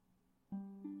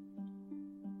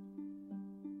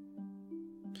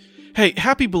Hey,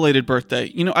 happy belated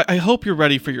birthday. I hope you're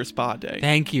ready for your spa day.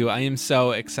 Thank you. I am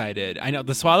so excited. I know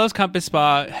the Swallows Compass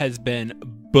Spa has been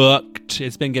booked.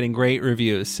 It's been getting great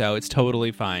reviews, so it's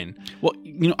totally fine. Well,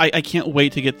 I can't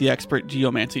wait to get the expert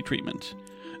geomancy treatment.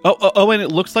 Oh, and it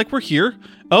looks like we're here.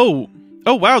 Oh,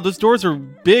 wow, those doors are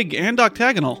big and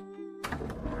octagonal.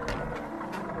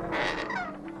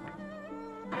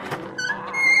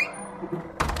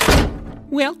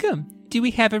 Welcome. Do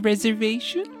we have a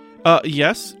reservation?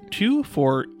 Yes, 2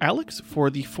 for Alex for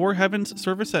the Four Heavens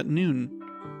service at noon.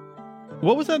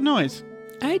 What was that noise?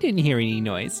 I didn't hear any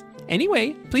noise.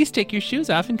 Anyway, please take your shoes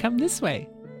off and come this way.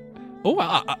 Oh,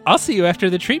 I'll see you after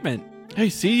the treatment. Hey,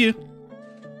 see you.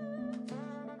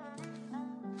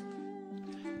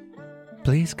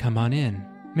 Please come on in.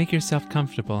 Make yourself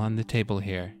comfortable on the table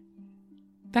here.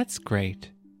 That's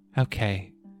great.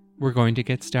 Okay, we're going to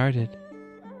get started.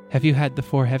 Have you had the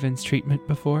Four Heavens treatment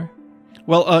before?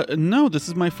 Well, no, this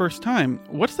is my first time.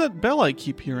 What's that bell I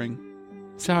keep hearing?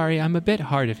 Sorry, I'm a bit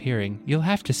hard of hearing. You'll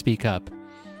have to speak up.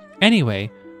 Anyway,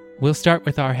 we'll start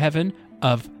with our Heaven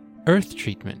of Earth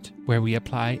treatment, where we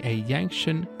apply a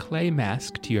Yangshan clay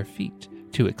mask to your feet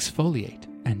to exfoliate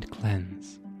and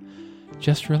cleanse.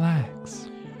 Just relax.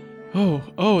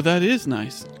 Oh, that is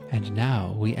nice. And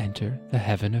now we enter the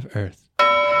Heaven of Earth.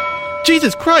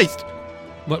 Jesus Christ!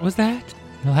 What was that?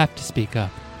 You'll have to speak up.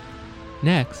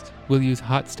 Next, we'll use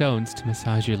hot stones to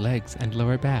massage your legs and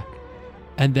lower back.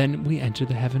 And then we enter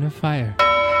the Heaven of Fire.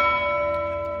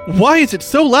 Why is it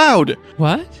so loud?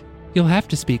 What? You'll have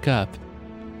to speak up.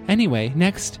 Anyway,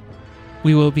 next,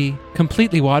 we will be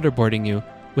completely waterboarding you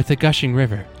with a gushing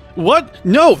river. What?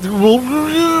 No!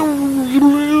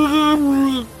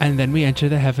 And then we enter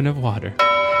the Heaven of Water.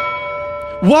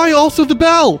 Why also the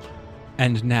bell?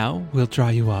 And now we'll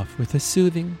dry you off with a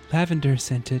soothing,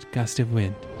 lavender-scented gust of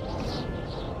wind.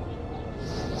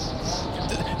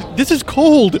 This is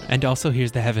cold! And also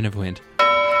here's the Heaven of Wind.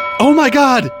 Oh my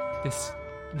god! This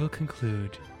will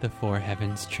conclude the Four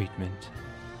Heavens treatment.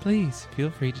 Please feel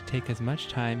free to take as much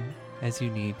time as you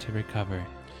need to recover.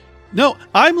 No,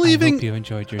 I'm leaving. I hope you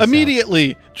enjoyed yourself.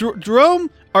 Immediately.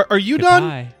 Jerome, are you Goodbye.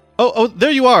 done? Oh,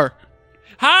 there you are.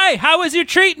 Hi, how was your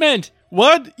treatment?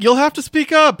 What? You'll have to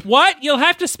speak up. What? You'll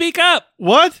have to speak up.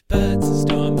 What? Buds, a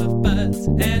storm of buds,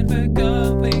 and we're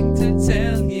going to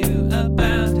tell you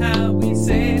about how we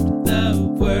saved the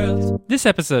world. This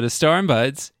episode of Storm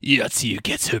Buds, Yahtzee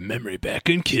gets her memory back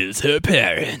and kills her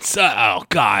parents. Oh,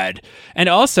 God. and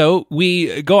also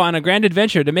we go on a grand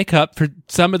adventure to make up for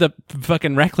some of the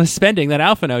fucking reckless spending that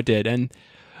Alphino did, and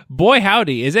boy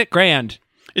howdy, is it grand.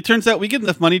 It turns out we get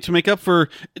enough money to make up for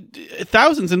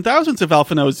thousands and thousands of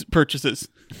Alphino's purchases.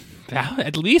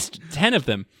 At least 10 of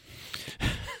them.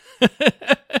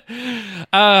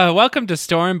 Welcome to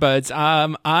Storm Buds.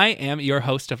 I am your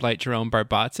host of Light, Jerome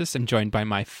Barbatsis. I'm joined by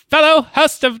my fellow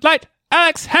host of Light,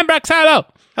 Alex Hembraxalo.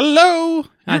 Hello!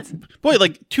 Boy,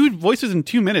 like 2 voices in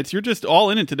 2 minutes. You're just all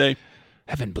in it today.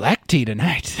 Having black tea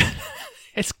tonight.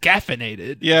 It's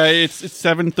caffeinated. Yeah, it's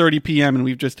 7:30 p.m. and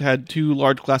we've just had 2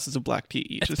 large glasses of black tea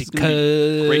each. That's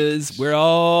because we're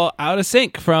all out of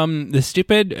sync from the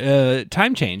stupid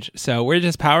time change. So we're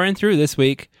just powering through this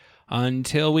week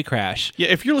until we crash. Yeah,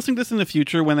 if you're listening to this in the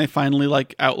future when they finally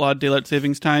outlawed daylight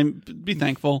savings time, be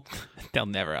thankful. They'll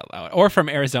never outlaw it. Or from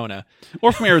Arizona.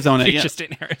 Or from Arizona, You're yeah. just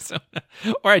in Arizona.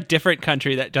 Or a different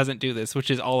country that doesn't do this, which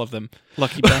is all of them.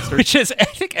 Lucky bastards. Which is, I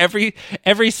think,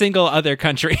 every single other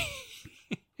country.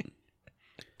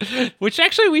 Which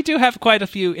actually, we do have quite a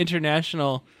few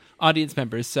international audience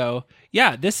members. So,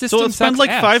 yeah, this system So let's spend sucks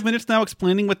ass. 5 minminutes now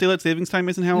explaining what daylight savings time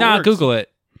is and how it works. Google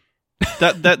it.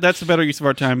 That's a better use of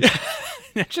our time.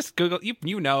 Just Google.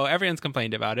 You know, everyone's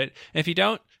complained about it. And if you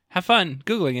don't, have fun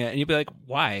Googling it, and you'll be like,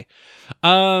 why?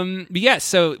 But yeah,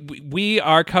 so we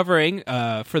are covering,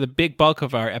 for the big bulk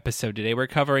of our episode today, we're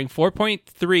covering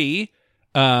 4.3,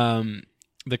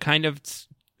 the kind of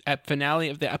finale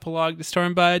of the epilogue to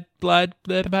Stormblood.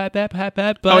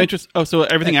 Oh, so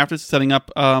everything after is setting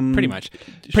up pretty much.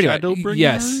 Shadowbringer?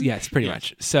 Yes, pretty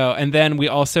much. So, and then we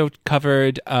also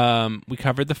covered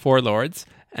the Four Lords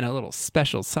and a little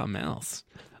special something else.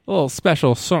 Little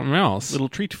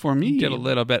treat for me. Did a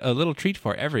little treat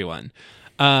for everyone.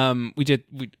 We did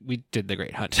the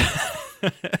Great Hunt.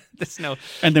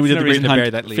 And then we did the Great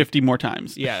Hunt that lead. 50 more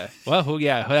times. Yeah. Well,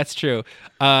 yeah, that's true.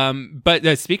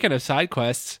 But speaking of side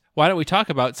quests, why don't we talk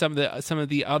about some of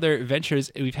the other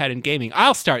ventures we've had in gaming?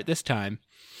 I'll start this time.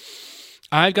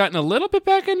 I've gotten a little bit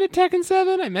back into Tekken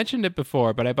 7. I mentioned it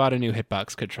before, but I bought a new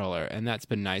hitbox controller, and that's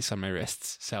been nice on my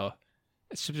wrists. So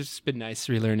it's just been nice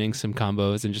relearning some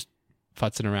combos and just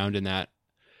futzing around in that.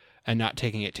 and not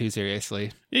taking it too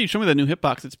seriously. Yeah, you showed me that new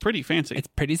hitbox. It's pretty fancy. It's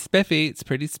pretty spiffy.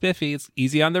 It's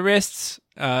easy on the wrists.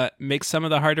 Makes some of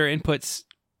the harder inputs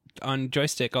on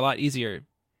joystick a lot easier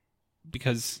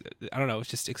because, I don't know, it's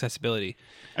just accessibility.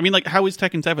 I mean, like, how is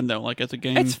Tekken 7, though? Like, as a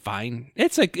game? It's fine.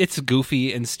 It's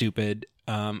goofy and stupid.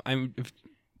 I'm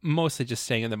mostly just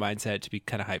staying in the mindset to be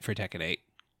kind of hyped for Tekken 8.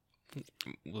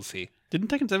 We'll see. Didn't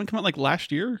Tekken 7 come out, like,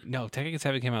 last year? No, Tekken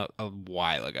 7 came out a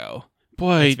while ago.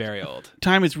 Boy, It's very old.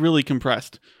 time is really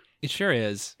compressed. It sure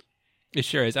is.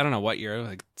 I don't know what year,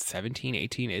 like 17,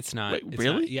 18. It's not. Wait, it's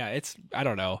really? Not, I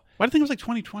don't know. Why do I think it was, like,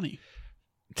 2020?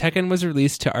 Tekken was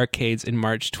released to arcades in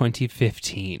March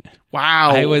 2015.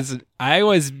 Wow. I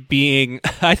was being,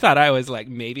 I thought I was like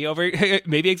maybe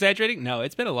exaggerating. No,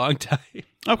 it's been a long time.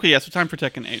 Okay, yeah, so time for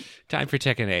Tekken 8. Time for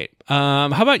Tekken 8. How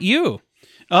about you?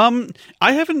 I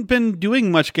haven't been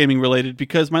doing much gaming related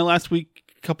because my last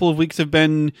couple of weeks have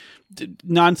been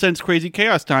nonsense, crazy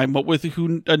chaos time, but with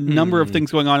a number of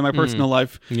things going on in my personal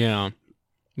life. Yeah.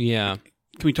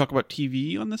 Can we talk about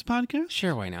TV on this podcast?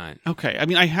 Sure, why not? Okay. I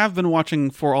mean, I have been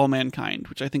watching For All Mankind,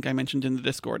 which I think I mentioned in the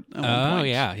Discord at one point.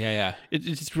 Yeah. It's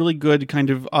this really good kind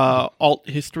of alt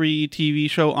history TV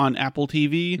show on Apple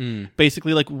TV.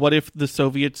 Basically, like, what if the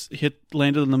Soviets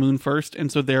landed on the moon first,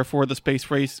 and so therefore the space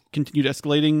race continued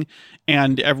escalating,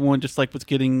 and everyone just like was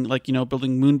getting like, you know,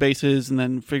 building moon bases and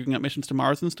then figuring out missions to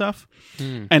Mars and stuff.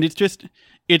 And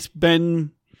it's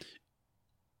been.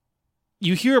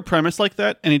 You hear a premise like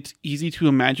that, and it's easy to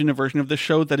imagine a version of the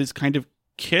show that is kind of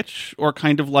kitsch or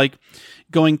kind of like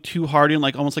going too hard in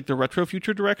like almost like the retro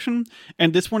future direction.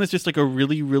 And this one is just like a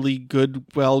really, really good,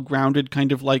 well-grounded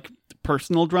kind of like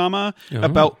personal drama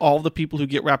about all the people who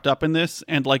get wrapped up in this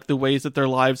and like the ways that their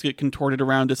lives get contorted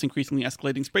around this increasingly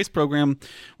escalating space program,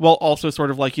 while also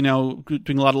sort of like, you know,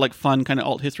 doing a lot of like fun kind of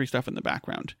alt history stuff in the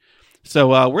background.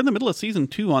 So we're in the middle of season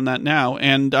 2 on that now,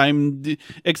 and I'm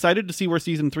excited to see where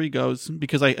season 3 goes,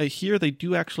 because I hear they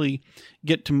do actually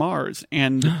get to Mars,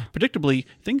 and predictably,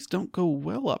 things don't go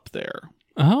well up there.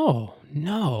 Oh,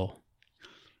 no.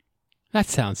 That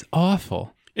sounds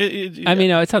awful.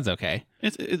 It sounds okay.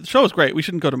 The show is great. We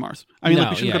shouldn't go to Mars. I mean,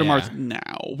 we shouldn't go to Mars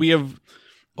now. We have...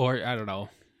 Or, I don't know.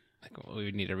 Like, we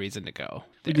would need a reason to go.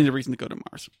 We need a reason to go to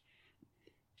Mars.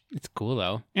 It's cool,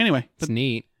 though. Anyway. It's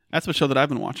neat. That's the show that I've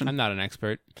been watching. I'm not an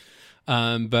expert.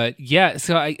 But yeah,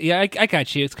 so I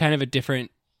got you. It's kind of a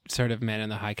different sort of Man in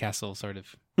the High Castle sort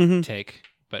of take,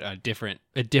 but a different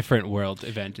world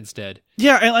event instead.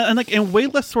 Yeah, and way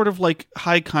less sort of like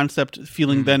high concept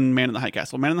feeling than Man in the High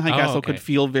Castle. Man in the High Castle could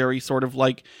feel very sort of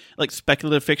like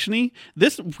speculative fiction-y.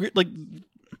 This like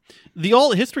the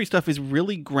alt history stuff is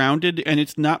really grounded, and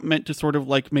it's not meant to sort of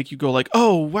like make you go like,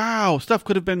 oh wow, stuff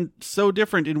could have been so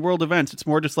different in world events. It's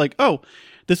more just like, oh,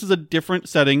 this is a different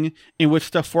setting in which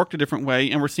stuff forked a different way,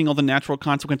 and we're seeing all the natural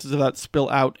consequences of that spill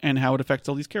out and how it affects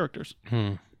all these characters.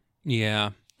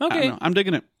 Yeah. I Okay. don't know. I'm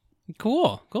digging it.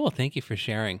 Cool. Thank you for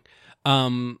sharing.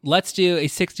 Let's do a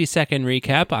 60-second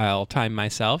recap. I'll time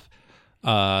myself.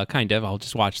 Kind of. I'll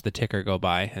just watch the ticker go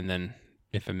by, and then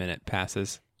if a minute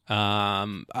passes,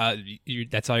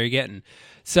 that's all you're getting.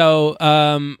 So,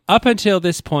 up until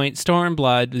this point,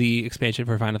 Stormblood, the expansion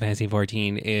for Final Fantasy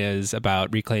XIV, is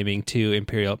about reclaiming 2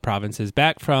 imperial provinces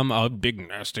back from the big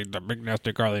nasty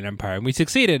Garlean Empire. And we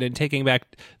succeeded in taking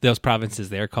back those provinces.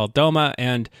 They are called Doma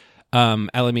and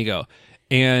Alamigo.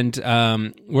 And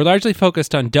we're largely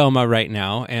focused on Doma right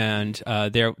now. And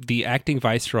the acting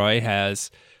viceroy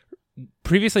has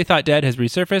previously thought dead has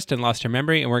resurfaced and lost her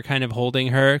memory, and we're kind of holding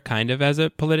her kind of as a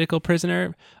political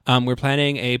prisoner. We're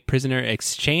planning a prisoner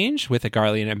exchange with a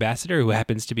Garlean ambassador who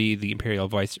happens to be the Imperial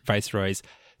viceroy's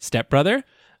stepbrother.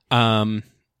 And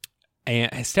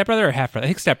stepbrother or half brother? I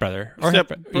think stepbrother. Or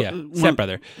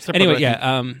stepbrother. Anyway,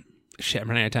 yeah. Shit, I'm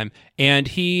running out of time. And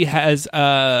he has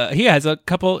a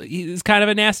couple. He's kind of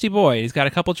a nasty boy. He's got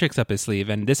a couple tricks up his sleeve.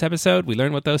 And this episode, we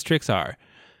learn what those tricks are.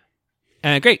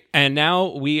 Great. And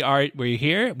now we're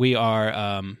here. We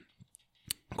are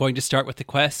going to start with the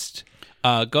quest,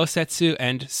 Gosetsu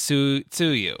and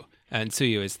Tsuyu. And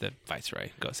Tsuyu is the viceroy.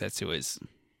 Gosetsu is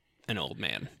an old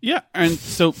man. Yeah, and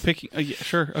so picking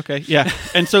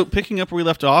and so picking up where we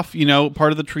left off, you know,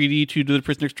 part of the treaty to do the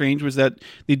prisoner exchange was that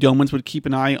the Domans would keep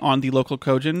an eye on the local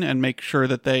Kojin and make sure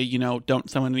that they, you know, don't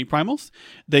summon any primals.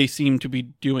 They seem to be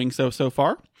doing so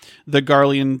far. The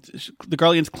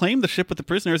Garleans claim the ship with the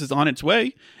prisoners is on its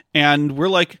way, and we're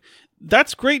like,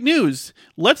 that's great news.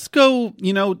 Let's go,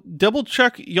 you know, double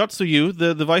check Yotsuyu,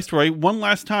 the viceroy, one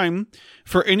last time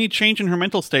for any change in her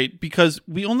mental state, because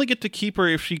we only get to keep her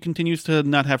if she continues to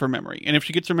not have her memory. And if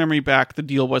she gets her memory back, the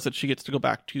deal was that she gets to go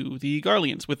back to the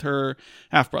Garleans with her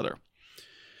half-brother.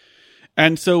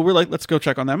 And so we're like, let's go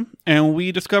check on them. And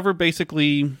we discover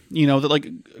basically, that like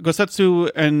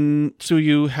Gosetsu and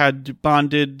Tsuyu had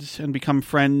bonded and become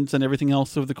friends and everything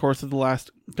else over the course of the last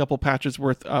couple patches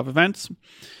worth of events.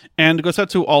 And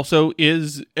Gosetsu also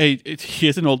is he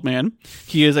is an old man.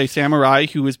 He is a samurai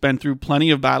who has been through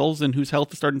plenty of battles and whose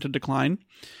health is starting to decline.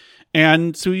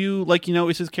 And Tsuyu,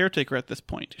 is his caretaker at this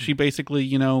point. She basically,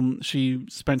 she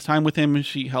spends time with him.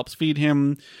 She helps feed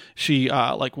him. She,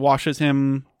 washes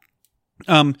him.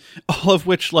 All of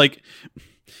which,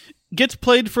 gets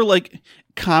played for,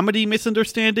 comedy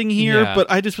misunderstanding here. Yeah. But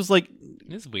I just was like...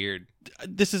 It's weird.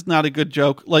 This is not a good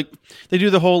joke. They do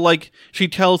the whole, she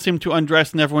tells him to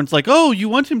undress and everyone's like, oh, you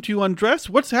want him to undress?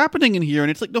 What's happening in here?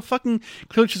 And it's like, no, fucking...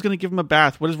 Clearly she's going to give him a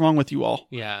bath. What is wrong with you all?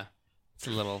 Yeah. That's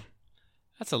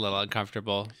a little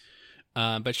uncomfortable.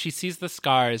 But she sees the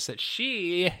scars that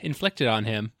she inflicted on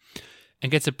him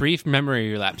and gets a brief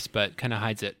memory relapse, but kind of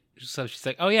hides it. So she's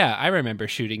like, oh yeah, I remember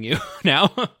shooting you now.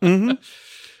 Mm-hmm.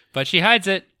 But she hides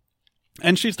it.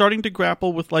 And she's starting to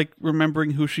grapple with,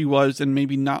 remembering who she was and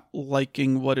maybe not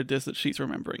liking what it is that she's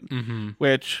remembering. Mm-hmm.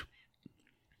 Which,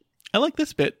 I like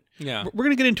this bit. Yeah. We're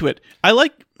going to get into it.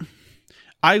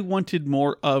 I wanted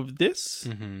more of this.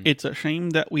 Mm-hmm. It's a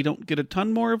shame that we don't get a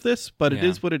ton more of this, but it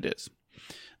is what it is.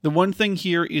 The one thing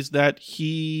here is that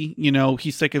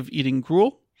he's sick of eating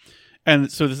gruel.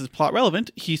 And so this is plot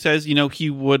relevant. He says, he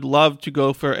would love to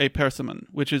go for a persimmon,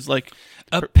 which is like...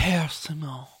 A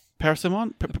persimmon.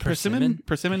 Persimmon? Persimmon?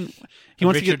 Persimmon?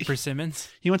 Richard Persimmons?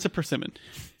 He wants a persimmon.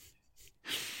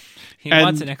 He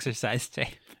wants an exercise tape.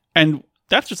 And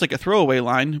that's just like a throwaway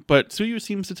line, but Tsuyu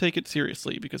seems to take it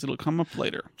seriously because it'll come up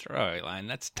later. Throwaway line.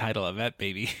 That's the title of that,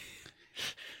 baby.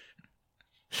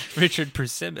 Richard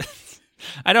Persimmons.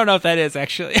 I don't know if that is,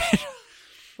 actually.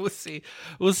 We'll see.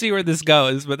 We'll see where this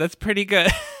goes, but that's pretty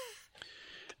good.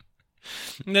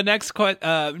 The next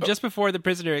just before the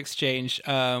prisoner exchange,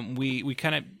 we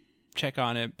kind of check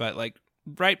on it, but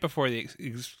right before the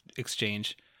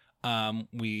exchange,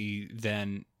 we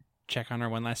then check on her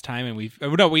one last time, and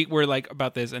we're like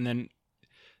about this, and then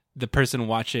the person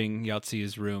watching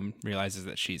Yaltzi's room realizes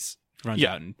that runs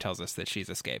out and tells us that she's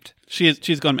escaped.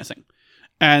 She's gone missing.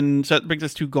 And so that brings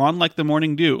us to Gone Like the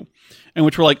Morning Dew, in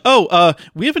which we're like,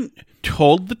 we haven't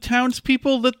told the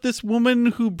townspeople that this woman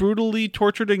who brutally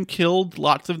tortured and killed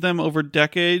lots of them over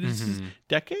decades,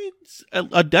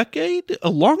 a decade, a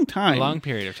long time, a long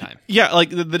period of time. Yeah,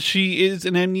 that she is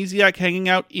an amnesiac hanging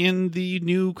out in the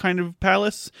new kind of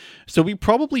palace. So we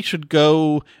probably should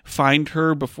go find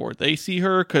her before they see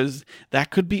her, because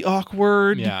that could be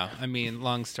awkward. Yeah, I mean,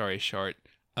 long story short,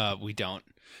 we don't.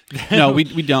 No, we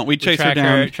don't. We chase her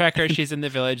down. Track her. She's in the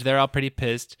village. They're all pretty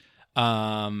pissed.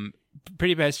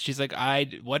 She's like,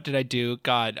 what did I do?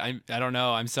 God, I don't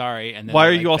know. I'm sorry. And then why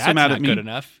are you all so mad at me? Good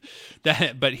enough.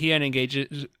 But he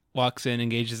walks in,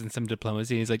 engages in some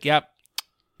diplomacy. He's like, yeah,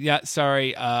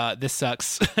 sorry. This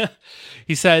sucks.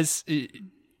 He says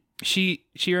she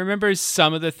remembers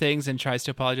some of the things and tries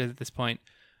to apologize at this point.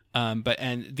 But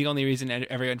the only reason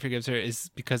everyone forgives her is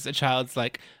because the child's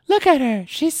like, look at her.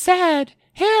 She's sad.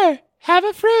 Here, have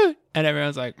a fruit. And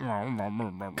everyone's like,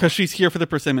 because she's here for the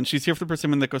persimmon. She's here for the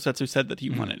persimmon that Gosetsu said that he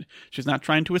wanted. She's not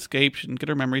trying to escape. She didn't get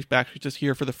her memories back. She's just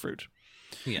here for the fruit.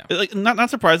 Yeah. Not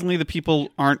surprisingly, the people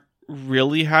aren't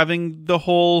really having the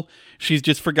whole she's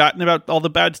just forgotten about all the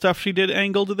bad stuff she did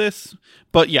angle to this.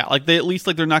 But yeah, they at least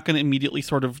they're not going to immediately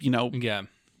sort of,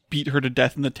 beat her to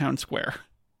death in the town square.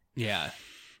 Yeah.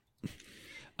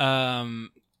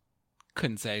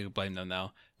 Couldn't say I could blame them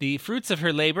though. The fruits of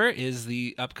her labor is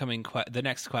the upcoming the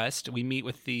next quest. We meet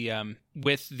with the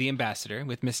ambassador,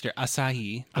 with Mr.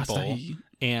 Asahi, the bull,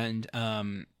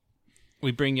 and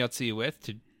we bring Yotsuyu with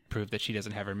to prove that she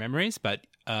doesn't have her memories. But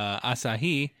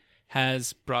Asahi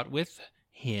has brought with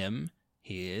him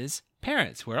his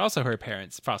parents, who are also her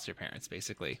parents, foster parents,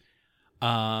 basically.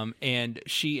 And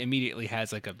she immediately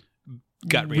has a gut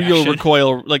reaction. Real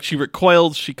recoil. She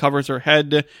recoils, she covers her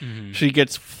head, she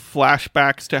gets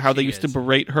flashbacks to how they used to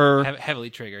berate her. Heavily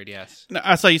triggered, yes.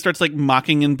 Asahi starts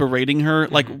mocking and berating her.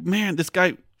 Man, this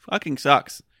guy fucking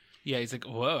sucks. Yeah, he's like,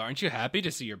 whoa, aren't you happy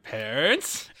to see your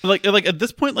parents? At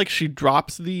this point, she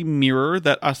drops the mirror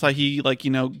that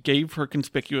Asahi, gave her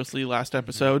conspicuously last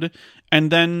episode,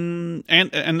 and then,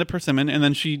 and the persimmon, and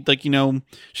then she,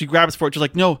 she grabs for it. She's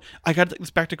like, no, I gotta take this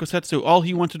back to Kosetsu. All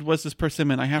he wanted was this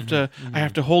persimmon. I have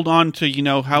to hold on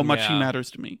to, how much he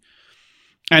matters to me.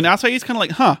 And Asahi's kind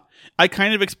of like, I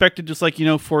kind of expected just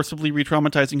forcibly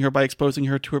re-traumatizing her by exposing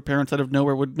her to her parents out of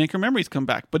nowhere would make her memories come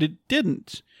back, but it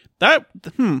didn't.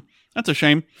 That's a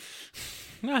shame.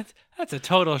 That's That's a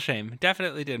total shame.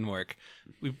 Definitely didn't work.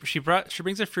 She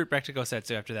brings her fruit back to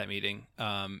Gosetsu after that meeting.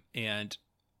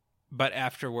 But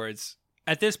afterwards,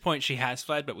 at this point, she has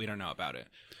fled, but we don't know about it.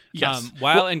 Yes.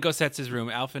 While in Gosetsu's room,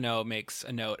 Alphino makes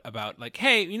a note about like,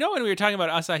 hey, you know when we were talking about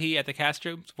Asahi at the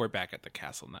Castro? We're back at the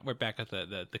castle now. We're back at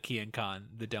the Kian Khan,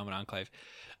 the Delman Enclave.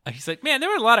 He's like, man, there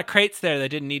were a lot of crates there that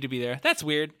didn't need to be there. That's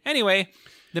weird. Anyway,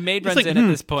 the maid runs in at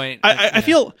this point. I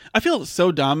feel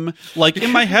so dumb. Like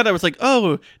in my head, I was like,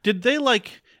 oh, did they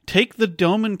like take the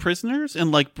Doman prisoners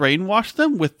and like brainwash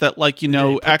them with that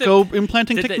echo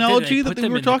implanting technology that they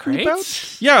were talking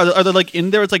about? Yeah, are they like in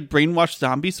there as like brainwashed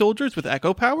zombie soldiers with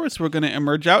echo powers who are going to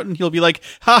emerge out, and he'll be like,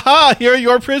 haha, here are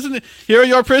your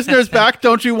prisoners back.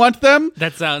 Don't you want them?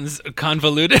 That sounds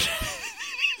convoluted.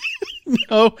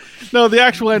 No, the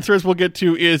actual answer, as we'll get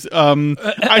to, is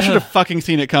I should have fucking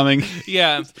seen it coming.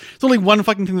 Yeah. It's only one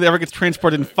fucking thing that ever gets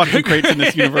transported in fucking crates in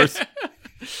this universe.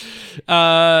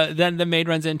 Then the maid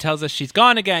runs in, tells us she's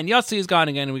gone again. Yotsu is gone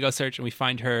again, and we go search and we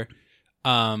find her.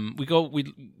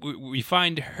 We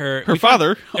find her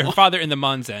father in the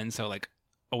Monzen, so like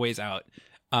a ways out.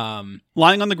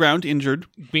 Lying on the ground, injured,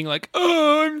 being like,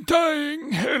 "Oh, I'm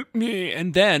dying, help me!"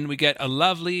 And then we get a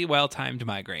lovely, well-timed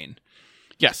migraine.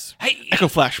 Yes. Hey, echo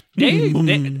flash.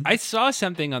 I saw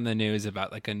something on the news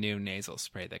about like a new nasal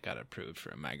spray that got approved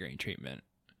for a migraine treatment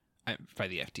by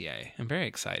the FDA. I'm very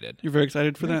excited. You're very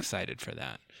excited for that? Excited for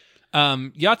that.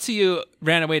 Yotsuyu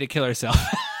ran away to kill herself.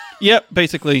 Yep,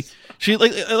 basically. She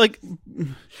like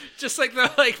just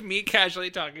like me casually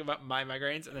talking about my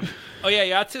migraines, and then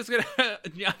Yatsu's gonna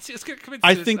commit suicide.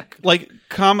 I think like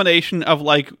combination of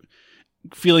like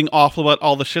feeling awful about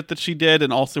all the shit that she did,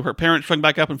 and also her parents showing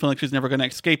back up and feeling like she's never going to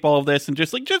escape all of this, and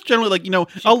just generally like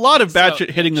a lot of bad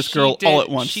shit hitting this girl all at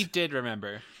once. She did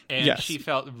remember, and she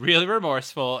felt really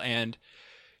remorseful, and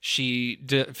she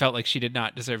felt like she did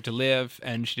not deserve to live,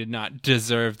 and she did not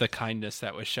deserve the kindness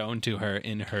that was shown to her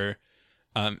in her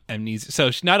amnesia. So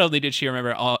not only did she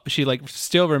remember she like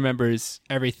still remembers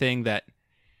everything that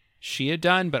she had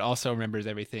done, but also remembers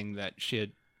everything that she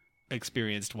had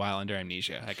experienced while under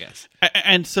amnesia, I guess.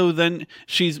 And so then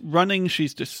she's running,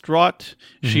 she's distraught,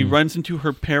 she runs into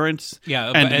her parents. Yeah,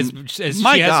 and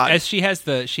as she has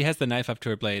the knife up to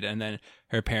her blade, and then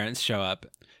her parents show up,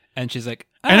 and she's like,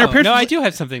 and her parents I do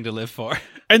have something to live for.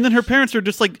 And then her parents are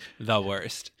just like the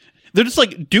worst. They're just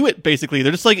like, do it, basically.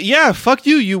 They're just like, yeah, fuck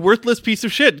you, you worthless piece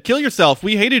of shit. Kill yourself.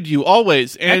 We hated you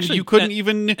always. And actually, you couldn't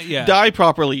even die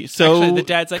properly. So actually, the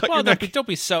dad's like, well, don't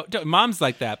be so... Mom's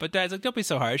like that, but dad's like, don't be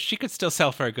so harsh. She could still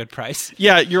sell for a good price.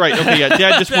 Yeah, you're right. Okay, yeah.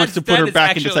 Dad just wants to put her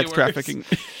back into sex trafficking.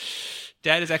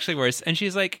 Dad is actually worse. And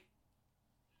she's like,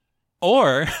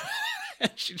 or...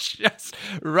 and she just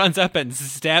runs up and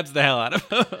stabs the hell out of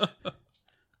him.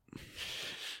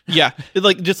 Yeah,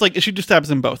 she just stabs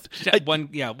them both. One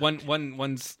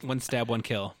stab, one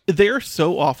kill. They're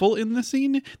so awful in the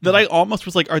scene that I almost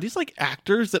was like, are these like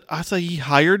actors that Asahi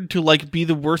hired to like be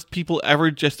the worst people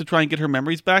ever just to try and get her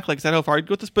memories back? Like, is that how far I'd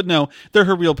go with this? But no, they're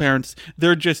her real parents.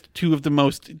 They're just two of the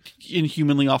most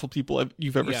inhumanly awful people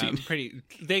you've ever seen.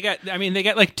 They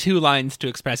get like 2 lines to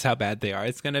express how bad they are.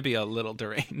 It's going to be a little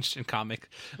deranged and a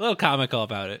little comical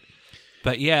about it.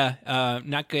 But yeah,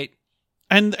 not great.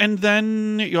 And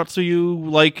then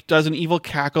Yotsuyu like does an evil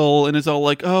cackle and is all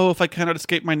like, "Oh, if I cannot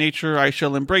escape my nature, I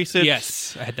shall embrace it."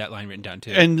 Yes, I had that line written down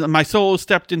too. And my soul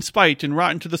stepped in spite and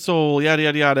rotten to the soul, yada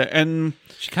yada yada. And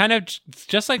she kind of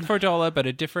just like Fordola, but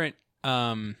a different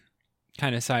kind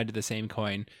of side of the same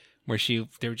coin, where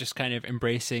they were just kind of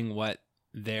embracing what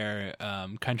their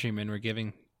countrymen were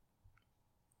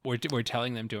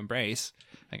telling them to embrace.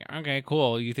 Like, okay,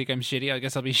 cool. You think I'm shitty? I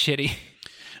guess I'll be shitty.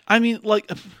 I mean, like,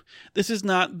 this is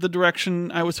not the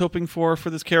direction I was hoping for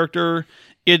this character.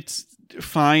 It's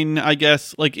fine, I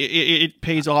guess. Like, it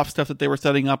pays off stuff that they were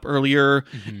setting up earlier.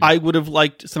 Mm-hmm. I would have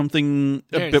liked something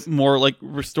a bit more, like,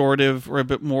 restorative or a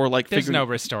bit more, like... There's no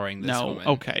restoring this woman.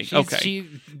 Okay. She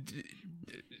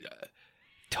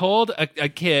told a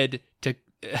kid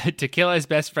to kill his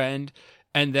best friend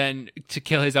and then to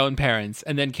kill his own parents,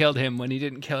 and then killed him when he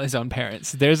didn't kill his own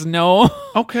parents. There's no...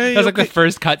 Okay. That was like the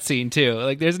first cutscene, too.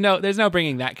 Like, there's no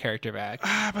bringing that character back.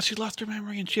 But she lost her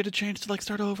memory, and she had a chance to, like,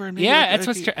 start over. And that's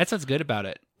what's good about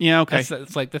it. Yeah, okay.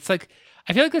 That's like...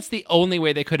 I feel like that's the only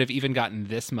way they could have even gotten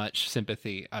this much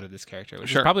sympathy out of this character,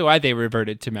 which is probably why they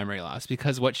reverted to memory loss,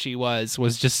 because what she was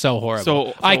just so horrible.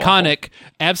 So iconic,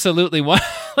 awful. Absolutely one,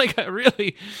 like a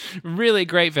really, really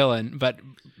great villain, but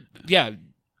yeah...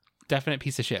 definite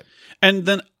piece of shit. And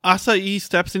then Asahi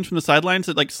steps in from the sidelines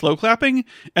at like slow clapping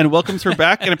and welcomes her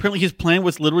back. And apparently his plan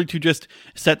was literally to just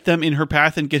set them in her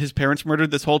path and get his parents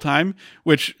murdered this whole time,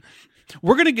 which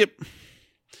we're going to get...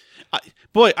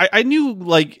 boy, I knew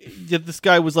like that this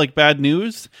guy was like bad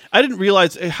news. I didn't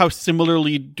realize how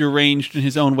similarly deranged in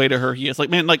his own way to her he is. Like,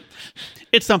 man, like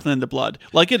it's something in the blood.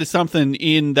 Like it is something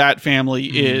in that family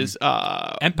is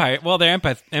Empire. Well, they're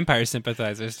Empire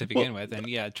sympathizers to begin with, and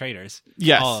yeah, traitors.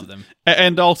 Yes, all of them,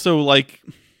 and also like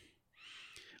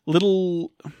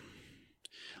little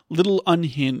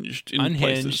unhinged in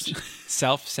places.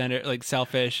 Self-centered, like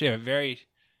selfish. Yeah, very.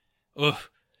 Ugh.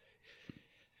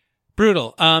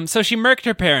 Brutal. So she murked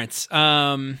her parents.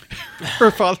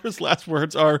 Her father's last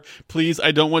words are, "Please,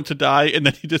 I don't want to die," and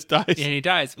then he just dies. And he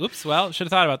dies. Oops. Well, should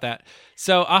have thought about that.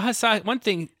 So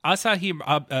Asahi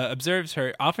observes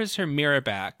her, offers her mirror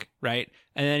back, right?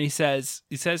 And then he says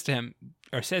to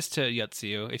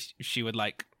Yotsuyu if she would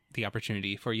like the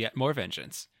opportunity for yet more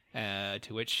vengeance, to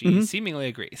which she seemingly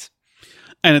agrees.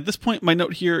 And at this point, my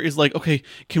note here is like, okay,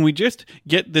 can we just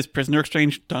get this prisoner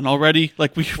exchange done already?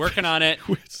 Like we're working on it.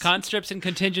 Conscripts and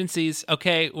contingencies.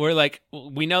 Okay,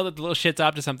 we know that the little shit's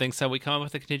up to something, so we come up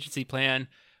with a contingency plan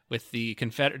with the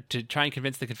to try and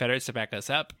convince the Confederates to back us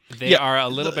up. They are a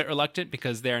little bit reluctant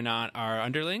because they're not our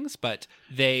underlings, but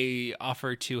they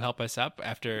offer to help us up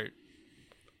after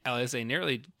LSA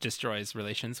nearly destroys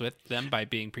relations with them by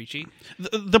being preachy.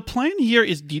 The plan here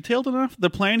is detailed enough. The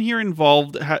plan here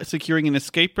involved securing an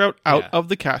escape route out of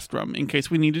the castrum in case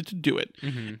we needed to do it.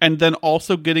 Mm-hmm. And then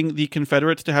also getting the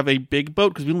Confederates to have a big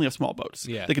boat, because we only have small boats.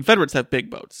 Yeah. The Confederates have big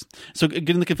boats. So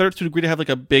getting the Confederates to agree to have like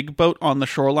a big boat on the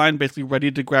shoreline, basically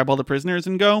ready to grab all the prisoners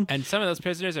and go. And some of those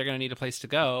prisoners are going to need a place to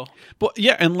go. But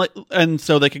yeah, and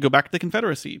so they could go back to the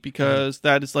Confederacy, because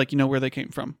that is like, where they came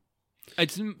from.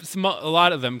 It's a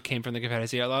lot of them came from the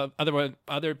Confederacy. A lot of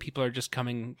other people are just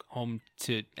coming home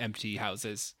to empty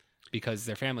houses because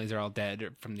their families are all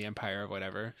dead from the Empire or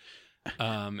whatever,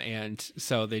 and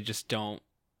so they just don't.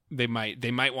 They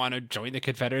might want to join the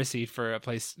Confederacy for a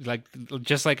place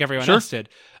just like everyone else did.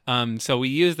 So we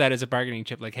use that as a bargaining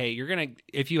chip. Like, hey,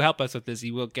 if you help us with this,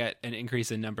 you will get an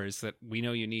increase in numbers that we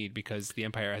know you need because the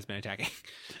Empire has been attacking.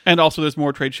 And also, there's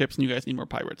more trade ships, and you guys need more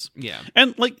pirates. Yeah,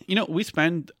 and we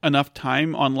spend enough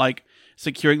time on like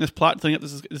securing this plot, setting up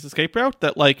this escape route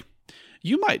that like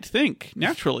you might think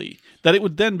naturally that it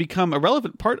would then become a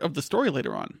relevant part of the story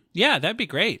later on. Yeah, that'd be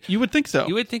great. You would think so.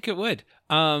 You would think it would.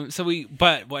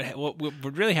 But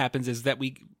what really happens is that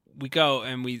we go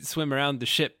and we swim around the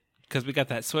ship because we got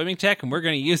that swimming tech and we're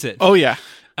going to use it. Oh yeah,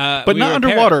 but not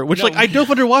underwater. Which I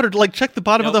dove underwater to like check the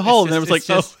bottom of the hull, and it was like,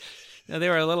 no, they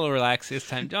were a little relaxed this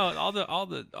time. No, all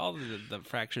the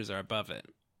fractures are above it,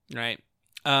 right?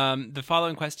 The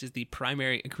following quest is the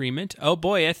primary agreement. Oh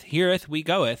boyeth, heareth we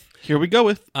goeth. Here we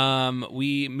goeth.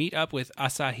 We meet up with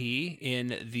Asahi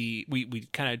in we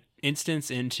kind of instance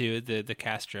into the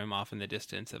castrum off in the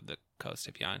distance of the coast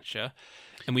of Yansha,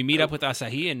 and we meet up with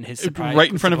Asahi and his supply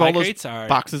right in front of all those are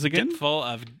boxes again, full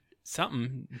of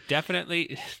something.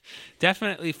 Definitely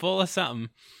full of something.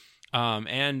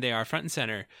 And they are front and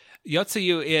center.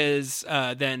 Yotsuyu is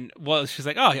she's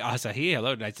like, oh, Asahi,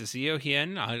 hello, nice to see you,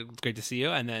 Hien, great to see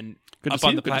you. And then good up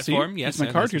on the platform, yes.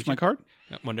 Here's my card.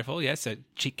 Wonderful, yes, a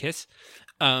cheek kiss.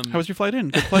 How was your flight in?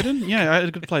 Good flight in? Yeah, I had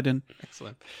a good flight in.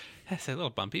 Excellent. That's a little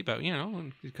bumpy, but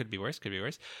it could be worse,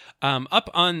 up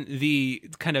on the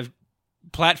kind of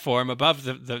platform above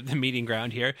the meeting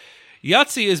ground here,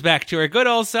 Yotsuyu is back to her good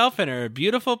old self in her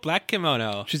beautiful black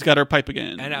kimono. She's got her pipe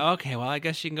again. And okay, well, I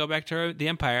guess she can go back to the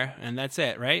Empire, and that's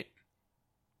it, right?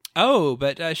 Oh,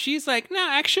 but she's like, no,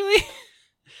 actually,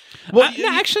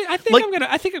 I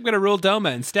think I'm gonna rule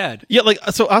Doma instead. Yeah,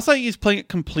 so Asahi is playing it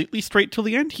completely straight till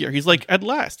the end here. He's like, at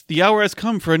last, the hour has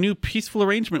come for a new peaceful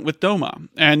arrangement with Doma,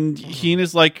 and Hien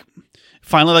is like,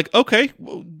 finally, like, okay,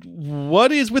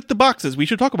 what is with the boxes? We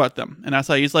should talk about them. And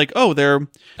Asahi is like, they're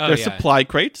supply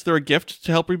crates. They're a gift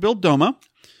to help rebuild Doma.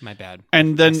 My bad.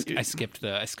 And then I skipped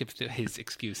his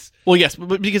excuse. Well, yes,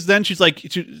 but because then she's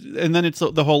like, and then it's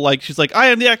the whole like, she's like,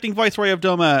 I am the acting viceroy of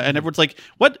Doma, and everyone's like,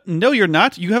 what? No, you're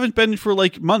not. You haven't been for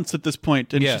like months at this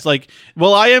point. And she's like,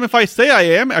 well, I am if I say I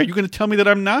am. Are you going to tell me that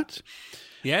I'm not?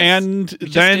 Yes. And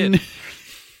then,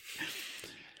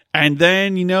 and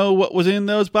then you know what was in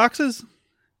those boxes?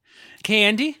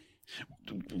 Candy.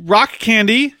 Rock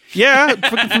candy, yeah,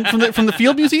 from the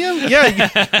Field Museum, yeah.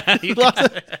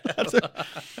 lots of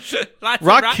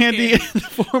rock candy in the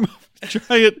form of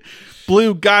giant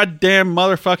blue goddamn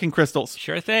motherfucking crystals.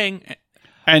 Sure thing.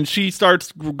 And she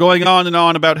starts going on and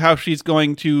on about how she's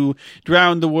going to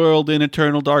drown the world in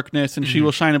eternal darkness, and she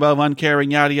will shine above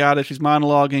uncaring, yada yada. She's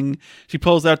monologuing. She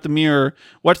pulls out the mirror.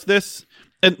 What's this?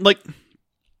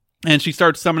 And she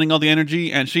starts summoning all the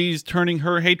energy, and she's turning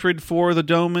her hatred for the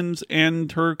Domans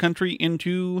and her country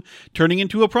into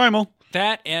a primal.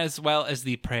 That, as well as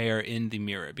the prayer in the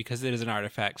mirror, because it is an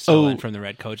artifact stolen from the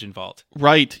Red Kojin Vault.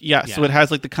 Right, yeah. So it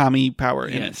has like the kami power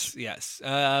in it. Yes.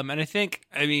 And I think,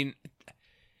 I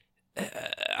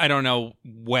don't know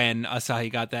when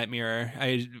Asahi got that mirror.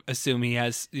 I assume he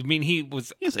has. He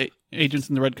was. He has agents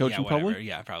in the Red Kojin, probably.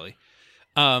 Yeah, probably.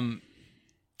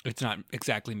 It's not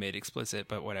exactly made explicit,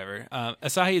 but whatever.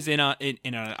 Asahi is in on it,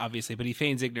 obviously, but he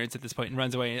feigns ignorance at this point and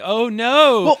runs away. And, oh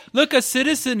no! Well, look, a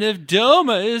citizen of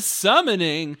Doma is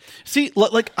summoning. See,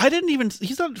 like I didn't even.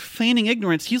 He's not feigning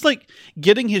ignorance. He's like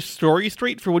getting his story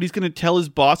straight for what he's going to tell his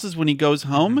bosses when he goes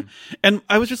home. And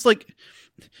I was just like,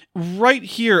 right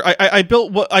here, I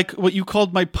built what you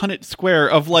called my Punnett square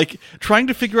of like trying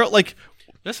to figure out like.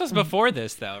 This was before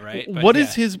this, though, right? But what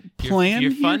is his plan? Your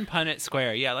fun Punnett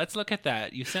square. Yeah, let's look at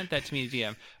that. You sent that to me,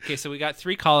 DM. Okay, so we got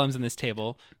 3 columns in this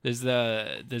table. There's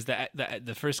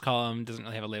the first column doesn't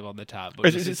really have a label on the top,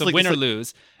 but it's a win or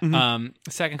lose. The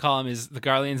second column is the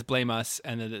Garleans blame us,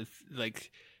 and then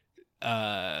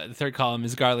the third column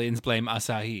is Garleans blame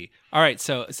Asahi. All right,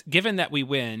 so given that we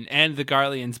win and the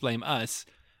Garleans blame us,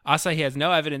 Asahi has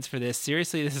no evidence for this.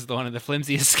 Seriously, this is one of the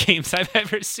flimsiest games I've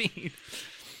ever seen.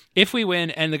 If we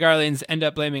win and the Garleans end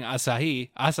up blaming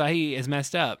Asahi, Asahi is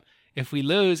messed up. If we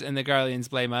lose and the Garleans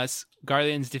blame us,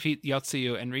 Garleans defeat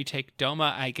Yotsuyu and retake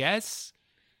Doma, I guess?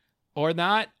 Or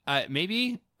not?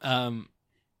 Maybe? And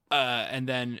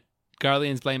then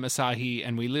Garleans blame Asahi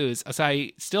and we lose.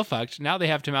 Asahi still fucked. Now they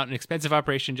have to mount an expensive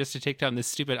operation just to take down this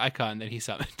stupid icon that he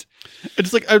summoned.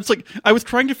 I was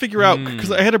trying to figure out,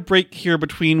 because I had a break here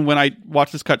between when I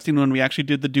watched this cutscene and when we actually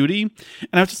did the duty, and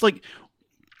I was just like,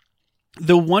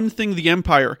 the one thing the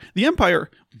Empire,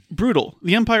 brutal.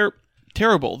 The Empire,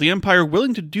 terrible. The Empire,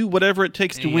 willing to do whatever it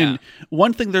takes to win.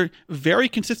 One thing they're very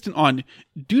consistent on,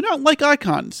 do not like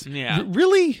icons. Yeah.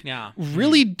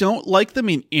 Really don't like them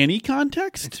in any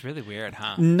context. It's really weird,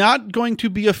 huh? Not going to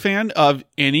be a fan of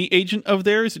any agent of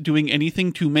theirs doing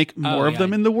anything to make more of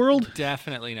them in the world.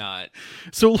 Definitely not.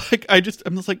 So, like, I'm just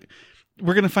like,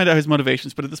 we're going to find out his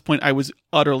motivations, but at this point, I was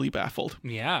utterly baffled.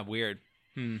 Yeah, weird.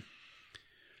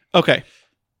 Okay.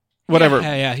 Whatever.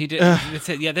 Yeah, he did. That's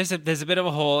it. Yeah, there's a bit of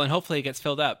a hole, and hopefully it gets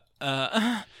filled up.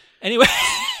 Anyway.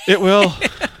 It will.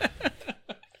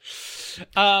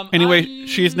 Anyway,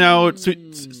 she's now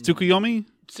Tsukuyomi?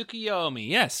 Tsukuyomi.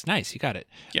 Yes, nice. You got it.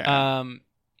 Yeah.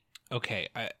 Okay.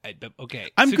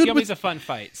 Okay. I'm good Tsukuyomi's a fun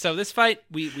fight. So this fight,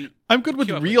 I'm good with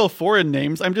real foreign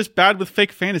names. I'm just bad with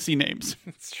fake fantasy names.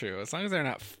 That's true. As long as they're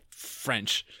not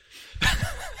French.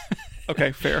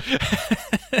 Okay, fair.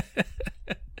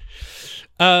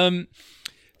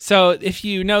 So if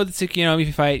you know the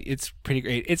Tsukuyomi fight, it's pretty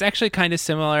great. It's actually kind of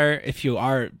similar if you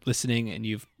are listening and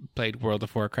you've played World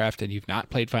of Warcraft and you've not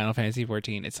played Final Fantasy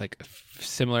XIV. It's like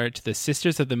similar to the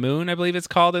Sisters of the Moon, I believe it's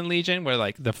called in Legion, where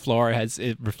like the floor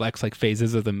it reflects like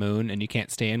phases of the moon and you can't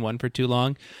stay in one for too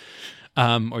long,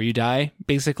 or you die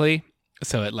basically.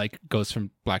 So it like goes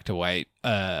from black to white.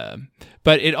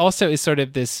 But it also is sort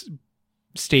of this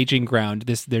staging ground.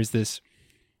 There's this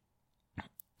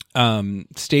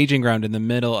staging ground in the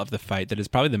middle of the fight that is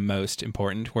probably the most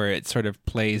important, where it sort of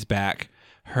plays back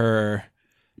her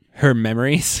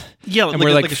memories. Yeah, and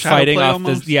we're like fighting off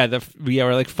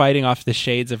we're like fighting off the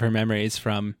shades of her memories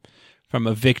from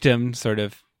a victim sort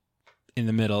of in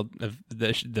the middle of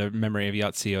the memory of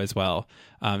Yotsuyu as well.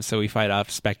 So we fight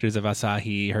off specters of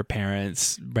Asahi, her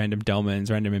parents, random Domans,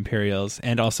 random Imperials,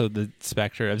 and also the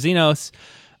specter of Xenos.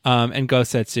 And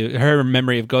Gosetsu, her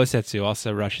memory of Gosetsu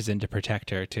also rushes in to protect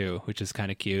her too, which is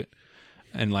kind of cute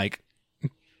and like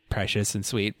precious and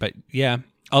sweet. But yeah,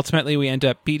 ultimately we end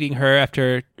up beating her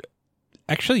after.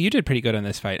 Actually, you did pretty good on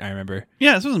this fight, I remember.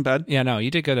 Yeah, this wasn't bad. Yeah, no,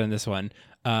 you did good on this one.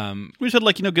 We just had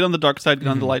like, get on the dark side, get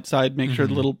on the light side, make sure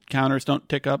the little counters don't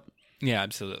tick up. Yeah,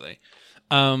 absolutely.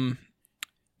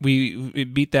 We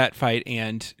beat that fight,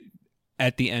 and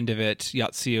at the end of it,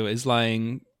 Yotsuyu is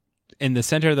lying in the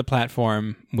center of the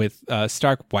platform with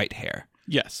stark white hair.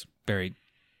 Yes. Very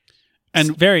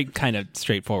kind of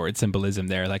straightforward symbolism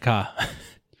there. Like,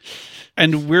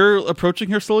 And we're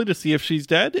approaching her slowly to see if she's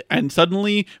dead. And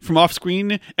suddenly, from off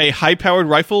screen, a high-powered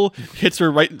rifle shoots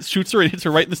her right in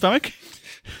the stomach.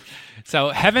 So,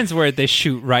 Heaven's Word, they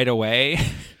shoot right away.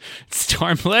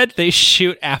 Stormblood, they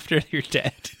shoot after you're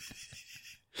dead.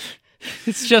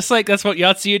 It's just like that's what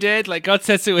Yotsuyu did. Like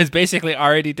Gosetsu is basically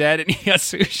already dead, and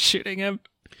Yotsuyu is shooting him.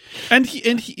 And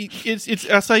it's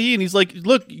Asahi, and he's like,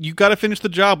 "Look, you got to finish the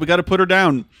job. We got to put her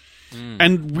down."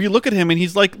 And we look at him, and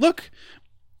he's like, "Look."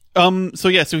 So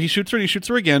he shoots her, and he shoots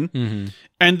her again,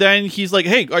 and then he's like,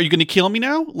 "Hey, are you going to kill me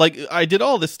now? Like I did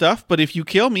all this stuff, but if you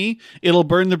kill me, it'll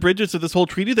burn the bridges of this whole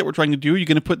treaty that we're trying to do. You're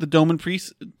going to put the Doman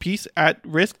peace at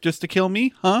risk just to kill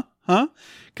me, huh?" huh?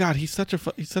 God, he's such a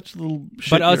little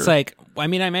shit. But it's like, I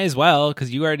mean, I may as well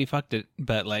because you already fucked it.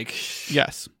 But like,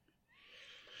 yes.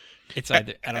 It's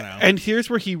either, I don't know. And here's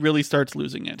where he really starts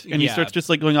losing it. And he Yeah. starts just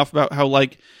like going off about how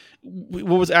like what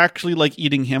was actually like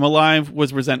eating him alive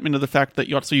was resentment of the fact that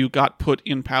Yotsuyu got put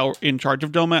in charge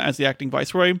of Doma as the acting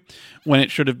viceroy when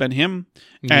it should have been him.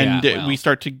 And we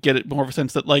start to get it more of a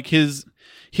sense that like his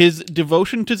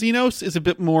devotion to Xenos is a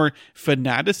bit more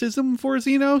fanaticism for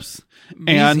Xenos.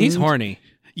 And he's horny.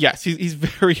 Yes, he's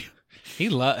very He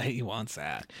wants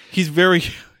that. he's very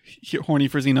horny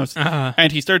for Xenos.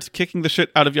 And he starts kicking the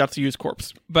shit out of Yatsuyu's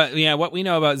corpse. But yeah, what we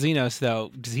know about Xenos,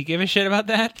 though, does he give a shit about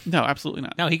that? No, absolutely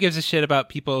not. No, he gives a shit about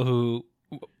people who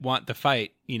want the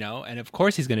fight, you know? And of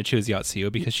course he's going to choose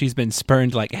Yotsuyu because she's been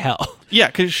spurned like hell. Yeah,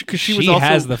 because she was also...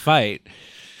 has the fight.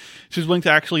 She was willing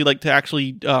to actually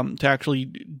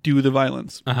do the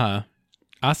violence.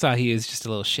 Asahi is just a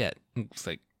little shit. It's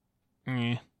like,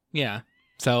 yeah.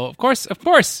 So of course.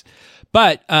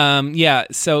 But yeah.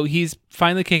 So he's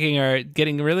finally kicking her,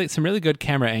 getting some really good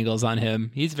camera angles on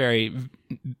him. He's very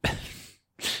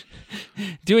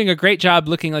doing a great job,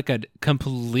 looking like a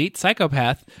complete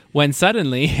psychopath. When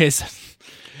suddenly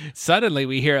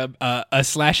we hear a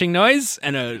slashing noise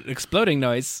and an exploding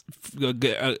noise,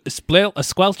 a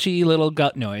squelchy little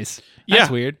gut noise. That's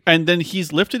weird. And then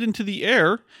he's lifted into the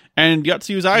air, and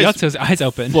Yatsuyu's eyes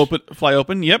open. Fly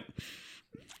open, yep.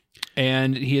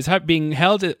 And he is being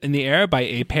held in the air by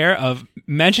a pair of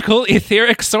magical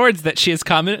etheric swords that she has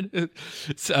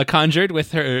conjured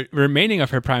with what's remaining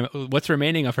of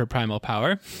her primal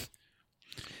power.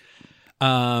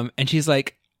 And she's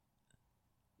like,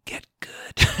 get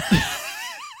good.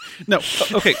 No,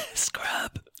 okay.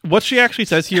 Scrub. What she actually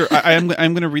says here, I'm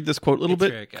going to read this quote a little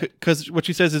bit, because what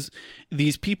she says is,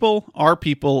 these people are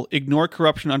people, ignore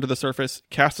corruption under the surface,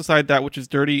 cast aside that which is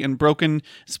dirty and broken,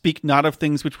 speak not of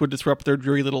things which would disrupt their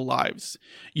dreary little lives.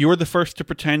 You are the first to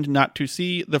pretend not to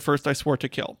see, the first I swore to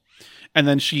kill. And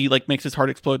then she like makes his heart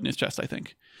explode in his chest, I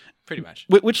think. Pretty much.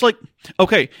 Which like,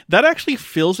 okay, that actually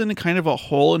fills in kind of a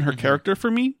hole in her character for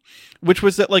me, which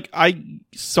was that like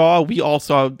we all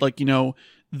saw like, you know,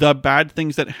 the bad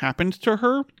things that happened to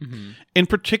her, in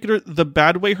particular, the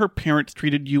bad way her parents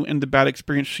treated you and the bad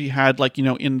experience she had, like, you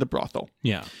know, in the brothel.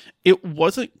 Yeah. It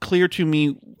wasn't clear to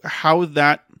me how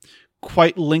that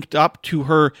quite linked up to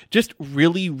her just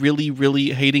really, really, really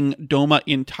hating Doma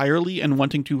entirely and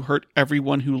wanting to hurt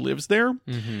everyone who lives there.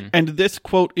 And this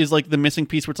quote is like the missing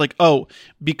piece where it's like, oh,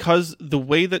 because the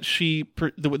way that she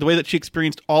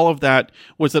experienced all of that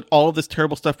was that all of this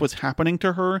terrible stuff was happening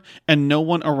to her, and no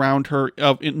one around her,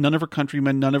 none of her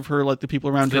countrymen, none of her, like the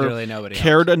people around her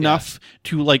cared enough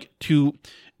to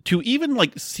even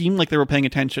like seem like they were paying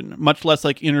attention, much less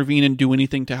like intervene and do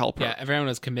anything to help her. Yeah, everyone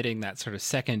was committing that sort of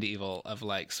second evil of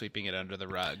like sweeping it under the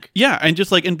rug. Yeah, and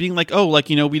just like, and being like, oh, like,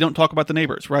 you know, we don't talk about the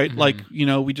neighbors, right? Like, you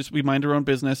know, we mind our own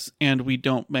business and we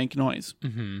don't make noise.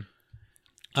 So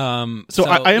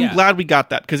I am glad we got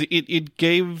that, because it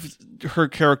gave her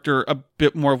character a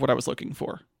bit more of what I was looking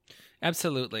for.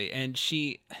 Absolutely. And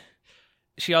she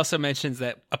also mentions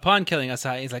that upon killing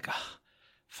Asahi, he's like, oh,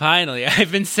 finally,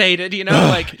 I've been sated, you know,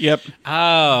 like, yep.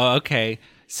 Oh, okay.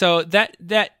 So that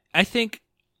I think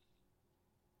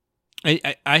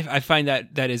I find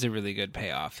that is a really good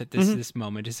payoff. That this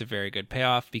moment is a very good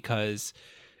payoff, because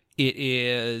it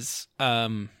is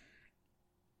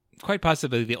quite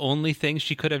possibly the only thing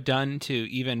she could have done to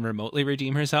even remotely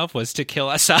redeem herself was to kill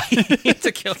Asahi,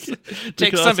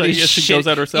 take somebody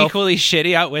equally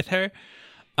shitty out with her.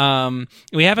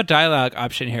 We have a dialogue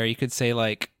option here. You could say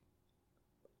like,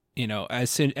 you know, as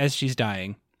soon as she's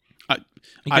dying,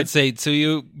 you could say,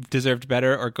 Tsuyu deserved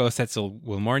better, or Gosetsu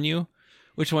will mourn you.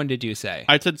 Which one did you say?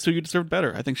 I said Tsuyu deserved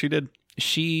better. I think she did.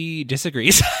 She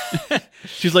disagrees.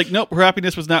 She's like, nope, her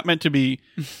happiness was not meant to be,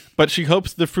 but she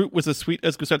hopes the fruit was as sweet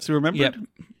as Gosetsu remembered.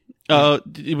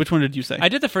 Yep. Which one did you say? I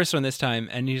did the first one this time,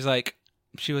 and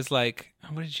she was like,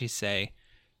 what did she say?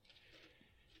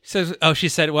 She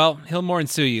said, well, he'll mourn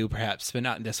Tsuyu perhaps, but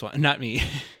not in this one, not me.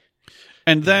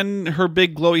 And then her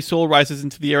big glowy soul rises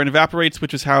into the air and evaporates,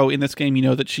 which is how in this game you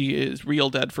know that she is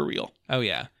real dead for real. Oh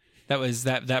yeah,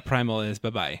 that primal is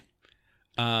bye-bye.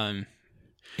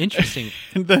 Interesting.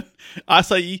 And then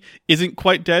Asahi isn't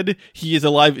quite dead. He is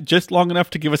alive just long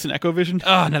enough to give us an echo vision.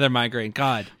 Oh, another migraine.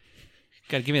 God,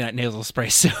 gotta give me that nasal spray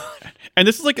soon. And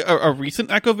this is like a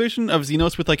recent echo vision of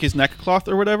Xenos with like his neck cloth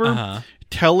or whatever.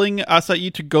 telling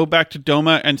Asahi to go back to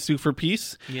Doma and sue for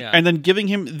peace, and then giving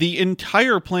him the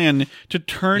entire plan to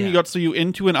turn Yotsuyu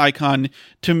into an icon,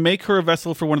 to make her a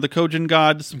vessel for one of the Kojin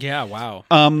gods. Yeah, wow.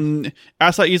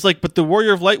 Asahi's like, but the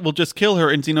Warrior of Light will just kill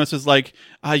her, and Xenos is like,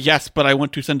 yes, but I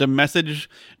want to send a message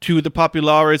to the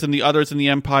Populares and the others in the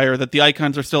Empire that the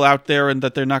icons are still out there and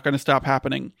that they're not going to stop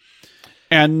happening.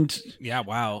 And yeah,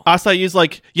 wow. Asahi is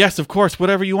like, yes, of course,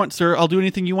 whatever you want, sir. I'll do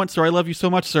anything you want, sir. I love you so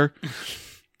much, sir.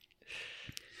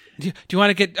 Do you want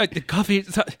to get the coffee?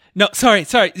 No, sorry.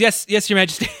 Yes, Your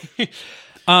Majesty.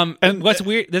 And what's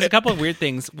weird? There's a couple of weird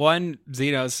things. One,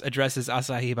 Xenos addresses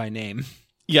Asahi by name.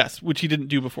 Yes, which he didn't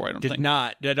do before. I don't think. Did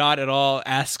not at all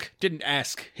didn't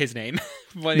ask his name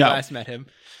when he last met him.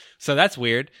 So that's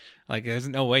weird. Like, there's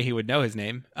no way he would know his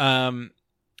name.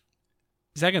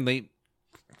 Secondly,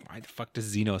 why the fuck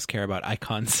does Xenos care about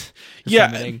icons?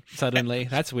 Suddenly,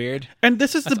 that's weird. And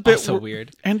this is the bit also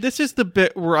weird. And this is the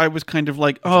bit where I was kind of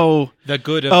like, oh, the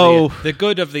good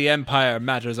of the Empire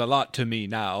matters a lot to me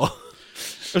now.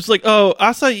 It's like, oh,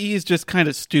 Asahi is just kind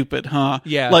of stupid, huh?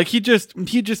 Yeah. Like he just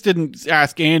didn't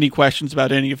ask any questions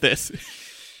about any of this.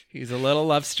 He's a little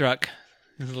love struck.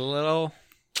 He's a little.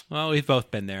 Well, we've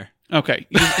both been there. Okay.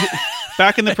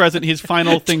 Back in the present, his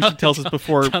final thing she tells us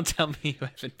before. Don't tell me you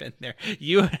haven't been there.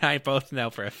 You and I both know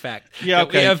for a fact. Yeah,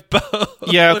 okay. We have both.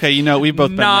 Yeah, okay. You know, we've both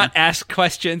been there. Not asked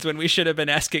questions when we should have been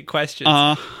asking questions.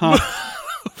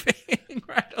 Moving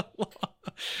right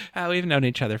along. We've known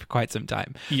each other for quite some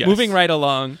time. Yes. Moving right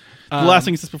along. The last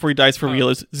thing he says before he dies for real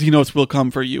is, Xenos will come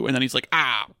for you. And then he's like,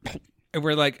 ah. And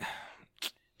we're like,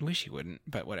 wish he wouldn't,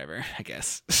 but whatever, I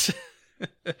guess.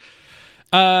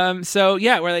 So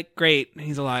yeah, we're like, great,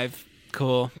 he's alive.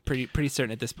 Cool. Pretty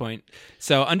certain at this point.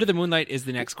 So Under the Moonlight is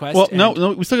the next quest. Well,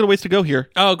 no, we still got a ways to go here.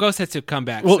 Oh, Gosetsu come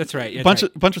back. Well, that's right. Bunch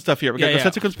of stuff here. We got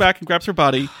Gosetsu comes back and grabs her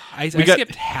body. I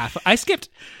skipped half. I skipped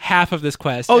half of this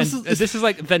quest. Oh, this is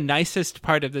like the nicest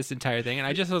part of this entire thing, and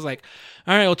I just was like,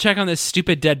 all right, we'll check on this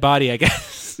stupid dead body, I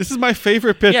guess. This is my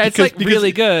favorite bit. Yeah, it's like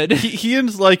really good.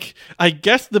 Ian's like, I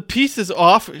guess the piece is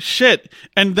off. Shit.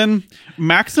 And then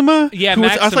Maxima, who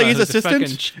is Asahi's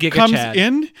assistant, comes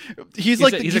in. He's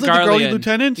like the girly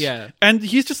lieutenant. Yeah. And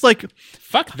he's just like,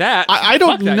 fuck that. I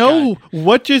don't know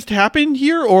what just happened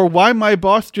here or why my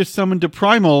boss just summoned a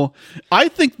primal. I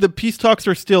think the peace talks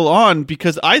are still on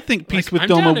because I think peace with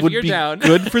Doma would be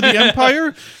good for the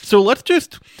Empire. So let's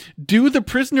just do the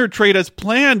prisoner trade as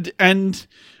planned and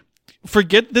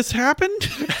forget this happened.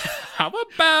 How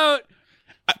about...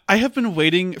 I have been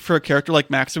waiting for a character like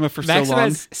Maxima for so long.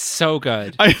 Maxima's so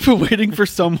good. I have been waiting for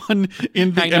someone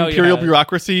in the imperial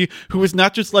bureaucracy who is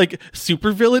not just like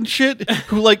supervillain shit,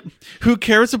 who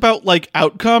cares about like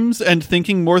outcomes and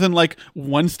thinking more than like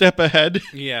one step ahead.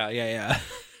 Yeah.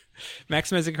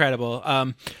 Maxima's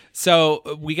incredible.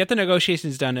 So we get the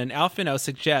negotiations done, and Alphino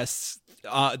suggests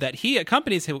that he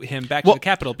accompanies him back to the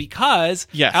capital because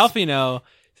Alphino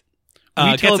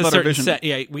gets a certain set.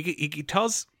 Yeah,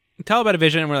 he tell about a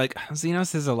vision, and we're like,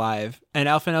 Xenos is alive, and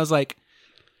Alphino's like,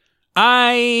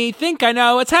 I think I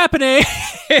know what's happening.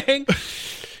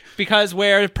 Because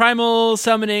where primal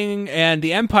summoning and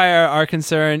the Empire are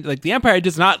concerned, like the Empire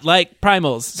does not like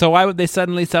primals, so why would they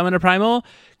suddenly summon a primal?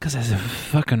 Because there's a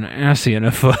fucking Ascian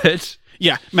afoot.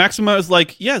 Yeah, Maxima is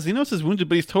like, yeah, Xenos is wounded,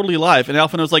 but he's totally alive. And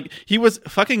Alphino's like, he was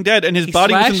fucking dead, and his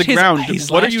body was in the ground.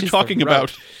 What are you talking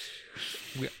about?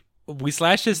 We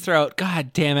slashed his throat.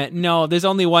 God damn it. No, there's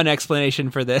only one explanation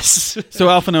for this. So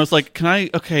Alphino's like, can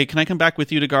I come back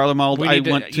with you to Garlemald? I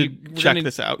want to check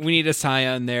this out. We need a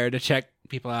scion there to check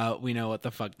people out. We know what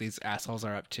the fuck these assholes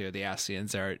are up to. The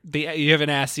Ascians are... You have an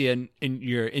Ascian in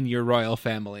your royal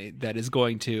family that is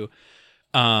going to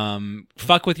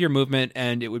fuck with your movement,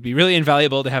 and it would be really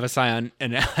invaluable to have a scion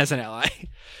as an ally.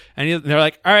 And they're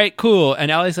like, all right, cool.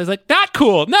 And Ally says like, not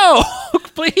cool. No,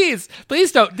 please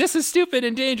don't. This is stupid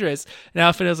and dangerous. And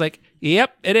Alphino's like,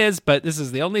 yep, it is, but this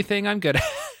is the only thing I'm good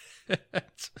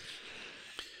at.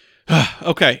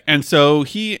 Okay, and so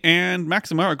he and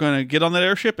Maxima are going to get on that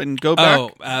airship and go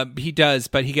back. He does,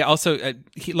 but he also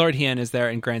Lord Hien is there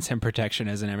and grants him protection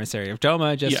as an emissary of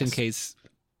Doma, just in case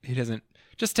he doesn't,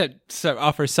 just to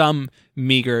offer some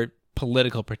meager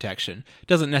political protection.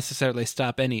 Doesn't necessarily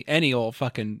stop any old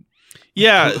fucking...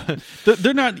 Yeah,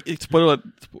 they're not... Spoiler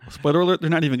alert, they're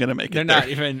not even going to make it.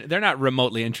 They're not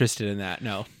remotely interested in that,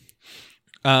 no.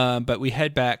 But we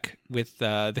head back with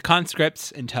the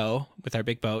conscripts in tow with our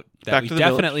big boat that back we to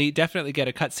the definitely get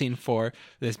a cutscene for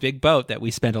this big boat that we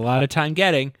spent a lot of time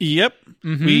getting. Yep.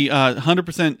 Mm-hmm. We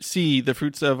 100% see the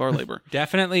fruits of our labor.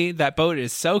 Definitely. That boat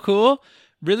is so cool.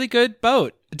 Really good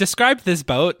boat. Describe this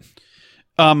boat.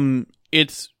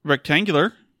 It's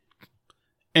rectangular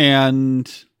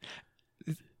and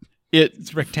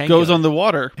It's rectangular. goes on the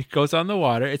water. It goes on the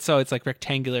water. It's like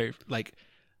rectangular. Like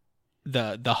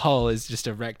the hull is just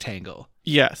a rectangle.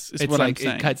 Yes, is It's what like I'm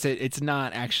saying. it cuts it. It's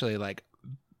not actually like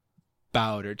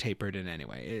bowed or tapered in any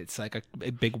way. It's like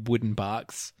a big wooden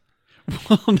box.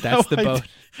 Well, That's the boat.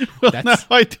 Now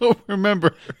I don't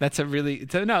remember. That's a really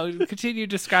no. Continue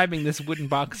describing this wooden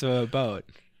box of a boat.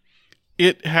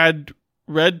 It had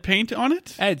red paint on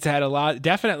it. It's had a lot.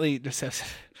 Definitely.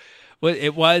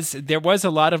 Well, there was a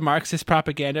lot of Marxist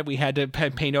propaganda we had to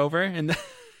paint over, and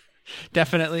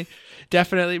definitely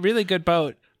really good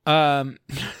boat.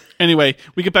 Anyway,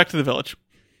 we get back to the village.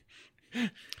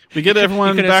 We get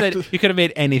everyone back. You could have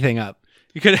made anything up.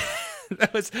 You could.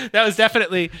 That was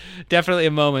definitely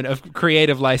a moment of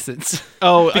creative license.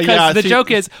 Oh, because yeah. the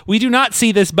joke is we do not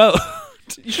see this boat.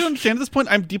 You should understand at this point,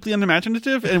 I'm deeply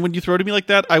unimaginative, and when you throw to me like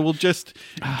that, I will just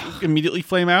immediately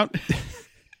flame out.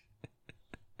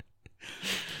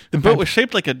 The boat was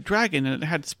shaped like a dragon, and it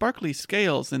had sparkly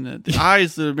scales and the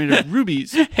eyes that are made of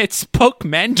rubies. It spoke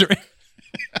Mandarin.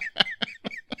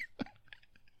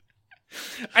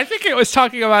 I think it was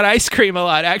talking about ice cream a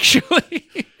lot, actually.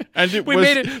 And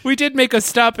We did make a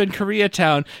stop in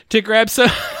Koreatown to grab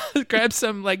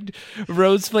some like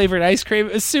rose flavored ice cream.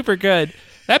 It was super good.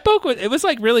 That book was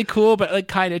like really cool, but like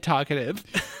kind of talkative.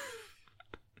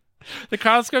 The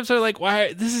conscripts are like,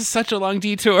 "Why? This is such a long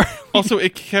detour." Also,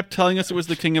 it kept telling us it was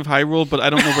the King of Hyrule, but I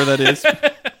don't know where that is.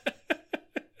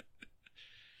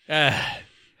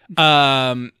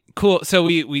 Cool. So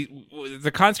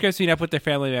the conscripts meet up with their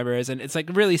family members, and it's like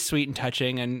really sweet and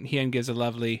touching. And Hien gives a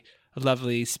lovely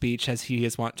speech, as he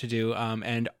is wont to do.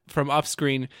 And from off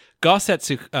screen,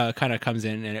 Gosetsu kind of comes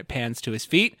in, and it pans to his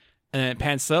feet, and then it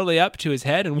pans slowly up to his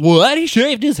head. And what? He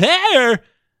shaved his hair.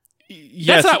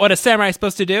 Yes. That's not what a samurai is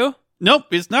supposed to do. Nope,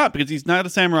 it's not, because he's not a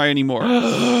samurai anymore.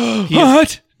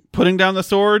 What? Putting down the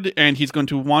sword, and he's going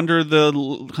to wander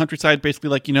the countryside, basically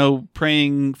like,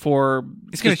 praying for...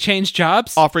 He's going to change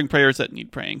jobs? Offering prayers that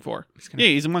need praying for.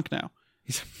 He's a monk now.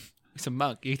 He's a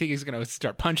monk. You think he's going to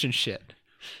start punching shit?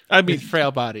 I mean, with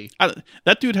frail body.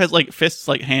 That dude has like fists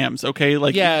like hams, okay?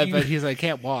 Like but he's like,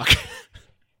 can't walk.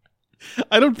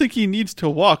 I don't think he needs to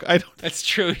walk. That's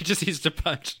true. He just needs to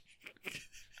punch.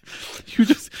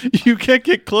 You can't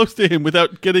get close to him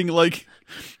without getting like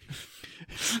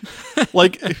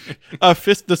a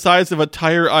fist the size of a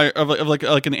tire of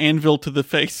like an anvil to the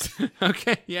face.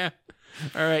 Okay, yeah.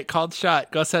 All right, called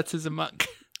shot. Gosetsu is a monk.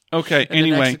 Okay, And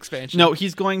anyway. expansion. No,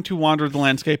 he's going to wander the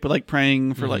landscape, like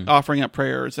praying for like offering up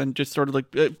prayers and just sort of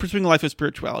like pursuing a life of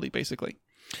spirituality, basically.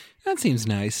 That seems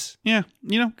nice. Yeah,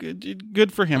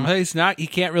 good for him. Well, he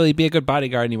can't really be a good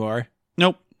bodyguard anymore.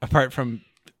 Nope. Apart from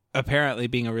apparently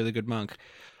being a really good monk.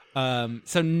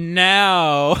 So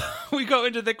now we go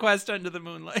into the quest under the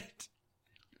moonlight.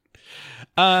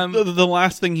 The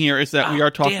last thing here is that we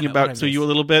are talking about Tsuyu a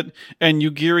little bit, and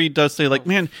Yugiri does say, like,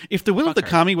 man, if the will of the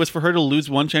kami was for her to lose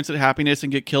one chance at happiness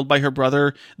and get killed by her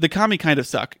brother, the kami kind of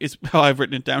suck, is how I've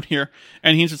written it down here.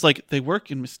 And he's just like, they work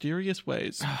in mysterious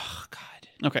ways. Oh, God.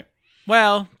 Okay.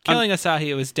 Well, killing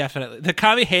Asahi was definitely... The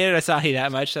kami hated Asahi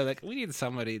that much, so like, we need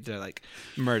somebody to like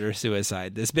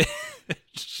murder-suicide this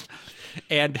bitch.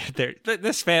 And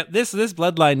this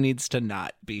bloodline needs to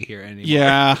not be here anymore.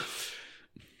 Yeah.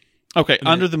 Okay,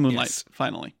 under the moonlight,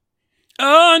 finally.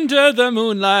 Under the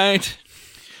moonlight.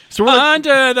 So we're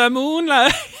under the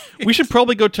moonlight. We should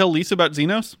probably go tell Lisa about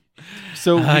Xenos.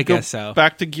 So I guess so.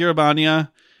 Back to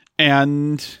Girabania,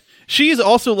 and she's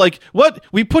also like, "What?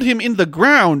 We put him in the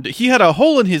ground. He had a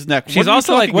hole in his neck." She's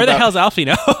also like, "Where the hell's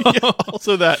Alfino?" Yeah,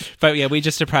 also that. But yeah, we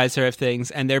just surprised her of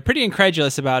things, and they're pretty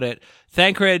incredulous about it.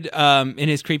 Thancred, in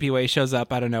his creepy way, shows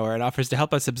up out of nowhere and offers to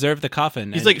help us observe the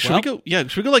coffin. He's like, "Should we go? Yeah,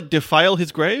 should we go like defile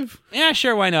his grave?" Yeah,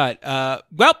 sure, why not?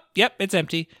 Well, yep, it's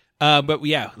empty. But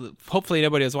yeah, hopefully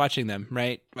nobody was watching them,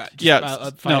 right?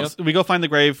 We go find the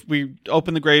grave. We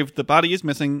open the grave. The body is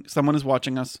missing. Someone is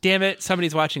watching us. Damn it,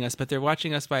 somebody's watching us, but they're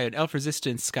watching us by an elf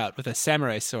resistance scout with a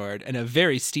samurai sword and a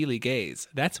very steely gaze.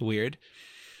 That's weird.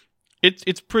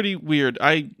 It's pretty weird.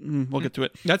 We'll get to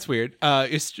it. That's weird.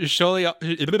 Ystola,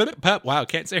 wow,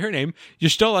 can't say her name.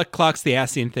 Ystola clocks the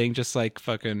Asian thing just like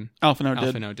fucking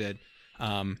Alphino did.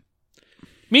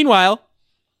 Meanwhile,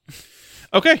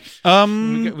 okay.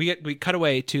 We cut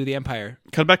away to the Empire.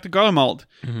 Cut back to Garlemald,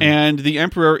 and the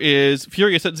Emperor is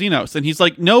furious at Xenos, and he's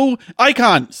like, "No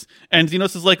icons!" And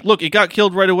Xenos is like, "Look, it got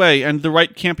killed right away, and the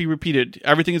rite can't be repeated.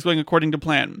 Everything is going according to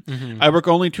plan. I work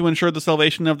only to ensure the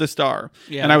salvation of the star."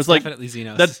 Yeah, and I was like, definitely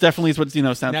Xenos. "That's definitely what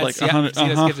Xenos sounds like."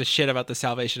 Xenos gives a shit about the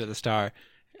salvation of the star.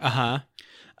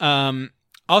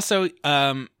 Also,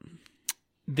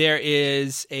 There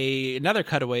is another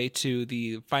cutaway to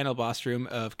the final boss room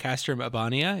of Castrum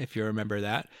Abania, if you remember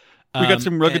that. We got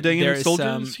some Rogadanian there's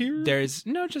soldiers here? There's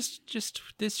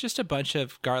there's just a bunch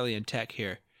of Garlean tech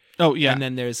here. Oh, yeah. And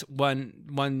then there's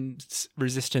one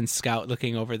resistance scout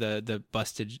looking over the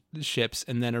busted ships,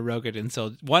 and then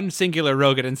one singular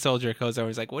Rogadan soldier goes over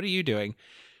and is like, "What are you doing?"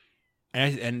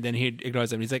 And then he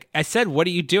ignores him. He's like, "I said, what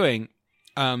are you doing?"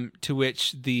 To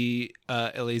which the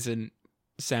Elysian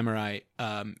samurai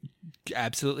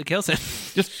absolutely kills him.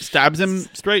 Just stabs him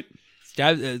straight.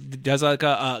 Does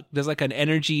like an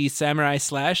energy samurai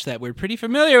slash that we're pretty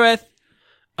familiar with.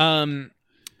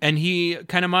 And he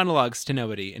kind of monologues to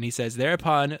nobody, and he says,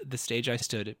 "Thereupon the stage I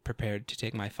stood, prepared to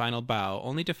take my final bow,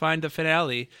 only to find the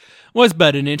finale was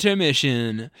but an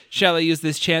intermission. Shall I use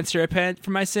this chance to repent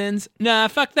for my sins? Nah,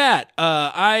 fuck that.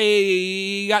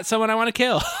 I got someone I want to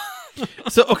kill."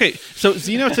 So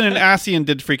Xenos and an Asian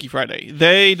did Freaky Friday.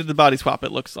 They did the body swap,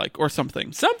 it looks like, or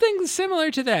something. Something similar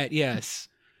to that, yes.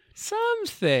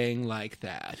 Something like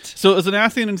that. So it's an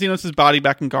Asian in Xenos' body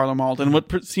back in Garlemald, and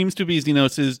what seems to be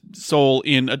Xenos' soul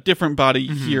in a different body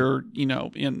here,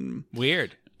 in...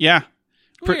 Weird. Yeah.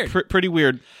 Weird. Pretty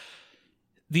weird.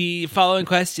 The following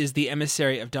quest is the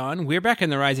Emissary of Dawn. We're back in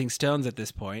the Rising Stones at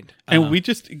this point. And we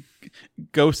just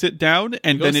go sit down,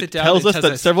 and then it tells us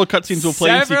that several cutscenes will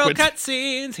play in sequence. Several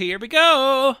cutscenes. Here we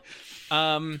go.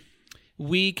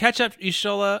 We catch up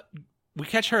Ishola. We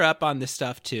catch her up on this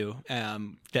stuff, too,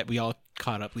 that we all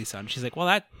caught up Lisa on. She's like, well,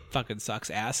 that fucking sucks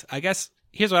ass. I guess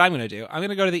here's what I'm going to do. I'm going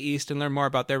to go to the east and learn more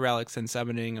about their relics and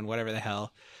summoning and whatever the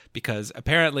hell, because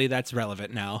apparently that's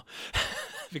relevant now.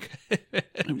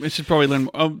 We should probably learn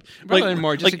more. Learn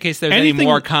more just in case there's any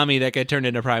more kami that get turned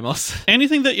into primals.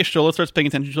 Anything that Y'shtola starts paying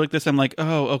attention to like this, I'm like,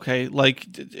 oh, okay. Like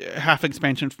half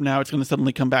expansion from now, it's going to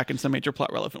suddenly come back in some major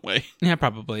plot relevant way. Yeah,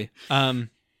 probably.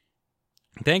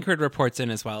 Thancred reports in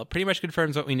as well. Pretty much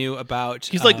confirms what we knew about...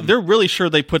 He's like, they're really sure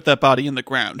they put that body in the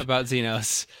ground. About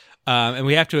Xenos. And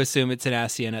we have to assume it's an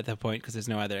Asian at that point because there's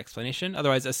no other explanation.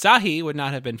 Otherwise, Asahi would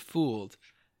not have been fooled.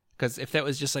 Because if that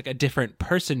was just like a different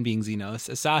person being Xenos,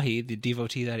 Asahi, the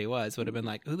devotee that he was, would have been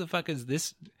like, who the fuck is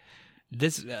this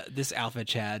Alpha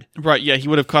Chad? Right, yeah, he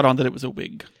would have caught on that it was a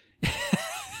wig.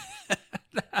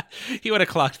 He would have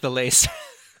clocked the lace.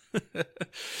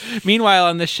 Meanwhile,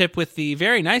 on the ship with the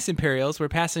very nice Imperials, we're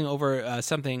passing over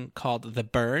something called the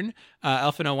Burn.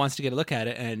 Elfino wants to get a look at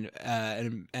it, and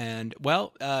it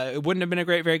wouldn't have been a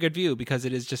very good view because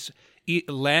it is just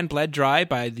land bled dry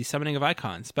by the summoning of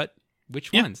icons. But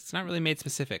which ones? It's not really made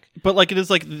specific. But like it is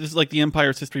like this is like the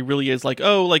Empire's history really is like,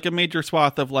 oh, like a major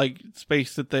swath of like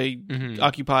space that they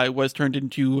occupy was turned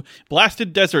into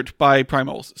blasted desert by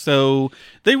primals. So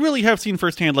they really have seen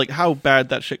firsthand like how bad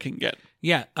that shit can get.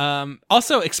 Yeah.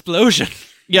 Also, explosion.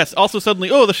 Yes. Also, suddenly,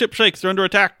 the ship shakes. They're under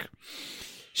attack.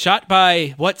 Shot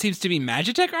by what seems to be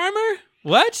Magitech armor?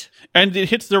 What? And it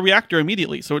hits the reactor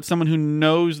immediately. So it's someone who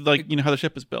knows, like, how the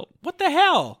ship is built. What the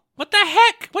hell? What the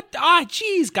heck?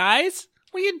 Jeez, guys.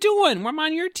 What are you doing? I'm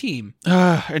on your team.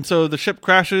 And so the ship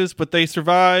crashes, but they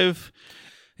survive.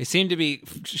 They seem to be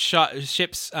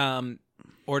ships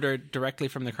ordered directly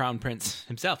from the Crown Prince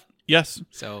himself. Yes.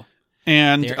 So...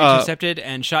 And they're intercepted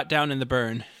and shot down in the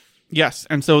Burn. Yes,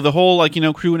 and so the whole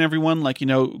crew and everyone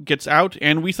gets out,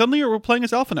 and we suddenly are playing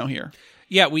as Alphino here.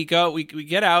 Yeah, we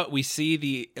get out, we see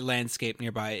the landscape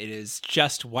nearby. It is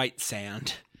just white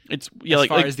sand. It's as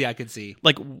far as the eye could see,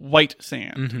 like white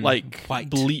sand, like white,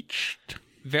 bleached.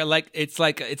 Very it's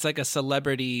like a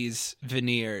celebrity's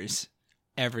veneers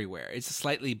everywhere. It's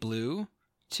slightly blue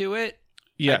to it.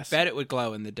 Yes, I bet it would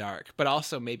glow in the dark, but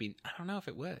also maybe I don't know if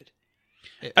it would.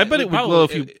 I bet it would glow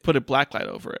if you put a blacklight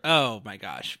over it. Oh my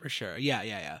gosh, for sure.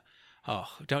 Yeah. Oh,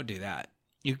 don't do that.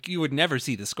 You would never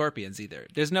see the scorpions either.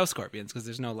 There's no scorpions because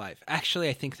there's no life. Actually,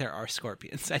 I think there are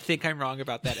scorpions. I think I'm wrong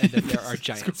about that, and that there are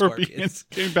giant scorpions.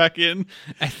 Came back in.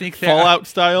 I think Fallout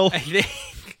style. I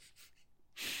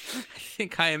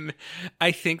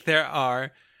think there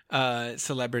are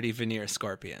celebrity veneer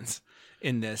scorpions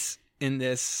in this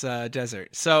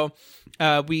desert. So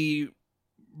we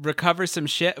recover some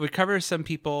shit. Recover some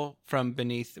people from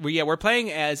beneath. We're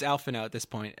playing as Alphino at this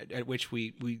point, at which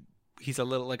he's a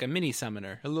little like a mini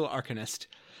summoner, a little arcanist.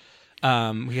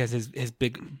 He has his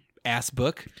big ass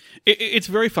book. It's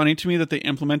very funny to me that they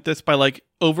implement this by like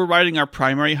overriding our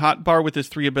primary hotbar with his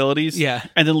 3 abilities, and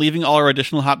then leaving all our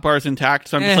additional hotbars intact.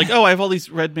 So I'm just like, I have all these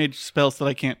red mage spells that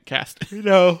I can't cast.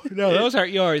 No, those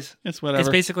aren't yours. It's whatever. It's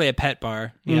basically a pet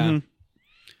bar. Yeah. Mm-hmm.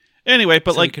 Anyway,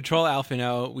 but so we control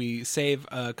Alphino, we save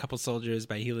a couple soldiers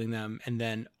by healing them, and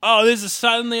then this is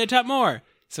suddenly a top more.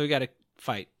 So we got to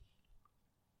fight.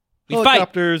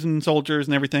 Helicopters and soldiers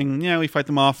and everything. Yeah, we fight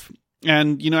them off.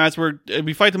 And, as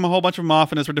we fight them, a whole bunch of them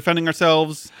off, and as we're defending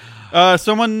ourselves,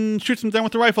 someone shoots them down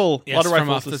with a rifle. Yes, a lot of from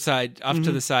rifles. off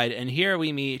to the side. And here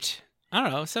we meet, I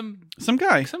don't know, some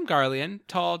guy. Some Garlean,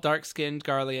 tall, dark-skinned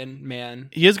Garlean man.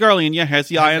 He is Garlean, yeah, has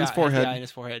the eye on his forehead. Has the eye on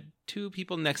his forehead. Two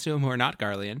people next to him who are not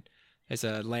Garlean. There's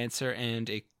a Lancer and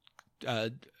a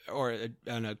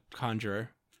Conjurer.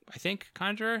 I think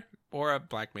Conjurer or a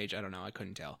Black Mage. I don't know. I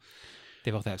couldn't tell. They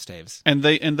both have staves. And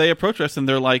they approach us and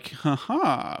they're like,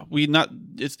 haha, we have not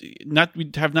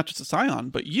just a Scion,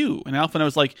 but you. And Alpha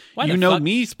was like, you know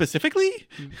me specifically?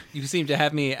 You seem to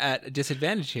have me at a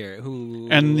disadvantage here.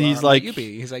 And he's like, you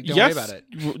be? He's like, don't worry about it.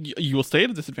 You will stay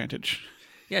at a disadvantage.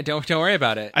 Yeah, don't worry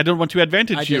about it. I don't want to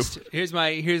advantage you. Here's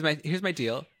my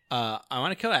deal. I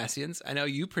want to kill Ascians. I know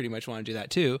you pretty much want to do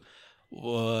that too.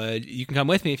 You can come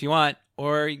with me if you want,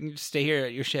 or you can stay here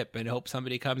at your ship and hope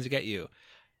somebody comes to get you.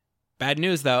 Bad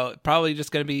news, though. Probably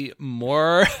just going to be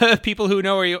more people who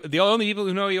know where you. The only people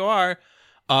who know where you are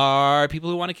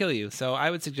people who want to kill you. So I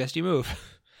would suggest you move.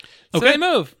 So okay. they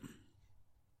move.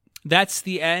 That's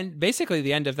the end. Basically,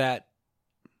 the end of that.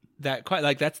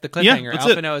 That's the cliffhanger.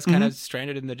 Alphino is kind of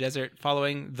stranded in the desert,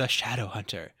 following the Shadow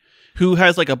Hunter, who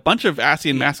has like a bunch of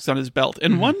Ascian masks on his belt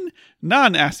and one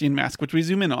non-Ascian mask, which we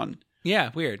zoom in on.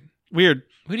 Yeah, weird. Who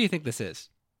do you think this is?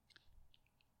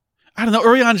 I don't know.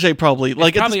 Urianger, probably.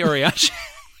 Probably Urianger.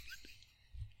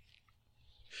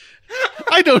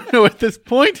 I don't know at this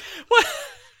point. What?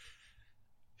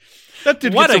 That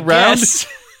dude gets around. Guess.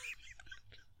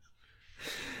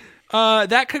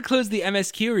 That concludes the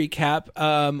MSQ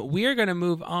recap. We are going to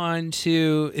move on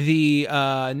to the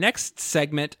next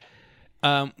segment.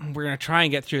 We're going to try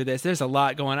and get through this. There's a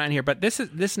lot going on here, but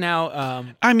this now.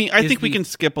 I think we can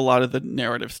skip a lot of the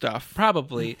narrative stuff.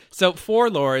 Probably. So, Four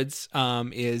Lords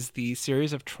is the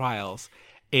series of trials.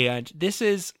 And this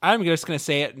is, I'm just going to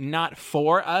say it, not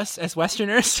for us as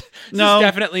Westerners. This is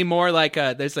definitely more like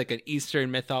there's like an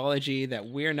Eastern mythology that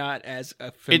we're not as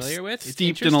familiar with. It's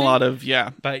steeped in a lot of,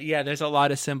 But yeah, there's a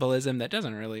lot of symbolism that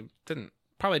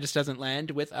probably just doesn't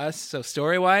land with us. So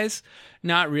story-wise,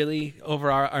 not really. Over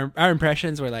our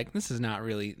impressions, we're like, this is not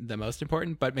really the most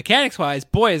important. But mechanics-wise,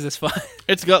 boy, is this fun.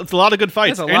 It's a lot of good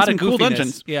fights. There's a lot of cool goofiness.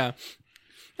 Dungeons. Yeah.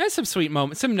 There's some sweet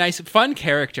moments, some nice, fun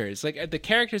characters. Like the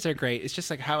characters are great. It's just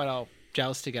like how it all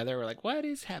gels together. We're like, what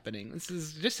is happening?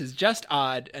 This is just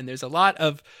odd. And there's a lot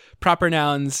of proper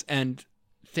nouns and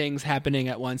things happening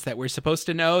at once that we're supposed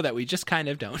to know that we just kind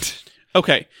of don't.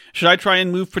 Okay. Should I try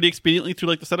and move pretty expediently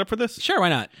through the setup for this? Sure, why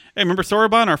not? Hey, remember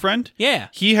Soroban, our friend? Yeah.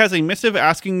 He has a missive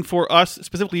asking for us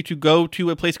specifically to go to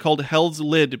a place called Hell's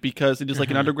Lid because it is like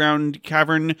an underground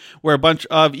cavern where a bunch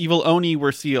of evil Oni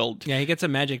were sealed. Yeah, he gets a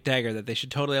magic dagger that they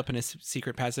should totally open a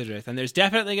secret passage with, and there's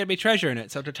definitely going to be treasure in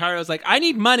it. So Totaro's like, I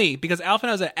need money because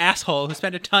Alphino's an asshole who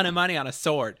spent a ton of money on a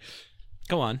sword.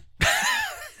 Go on.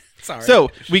 Sorry. So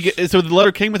the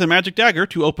letter came with a magic dagger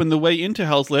to open the way into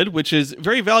Hell's Lid, which is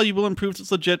very valuable and proves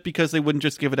it's legit because they wouldn't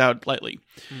just give it out lightly.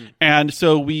 And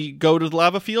so we go to the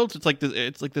lava fields. It's like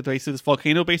the base of this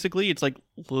volcano. Basically, it's like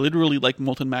literally like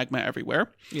molten magma everywhere.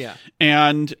 Yeah.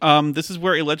 And this is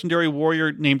where a legendary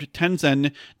warrior named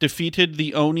Tenzen defeated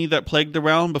the Oni that plagued the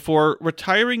realm before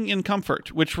retiring in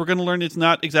comfort, which we're going to learn is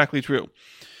not exactly true.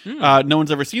 No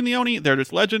one's ever seen the Oni. They're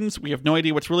just legends. We have no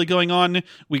idea what's really going on.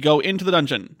 We go into the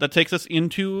dungeon. That takes us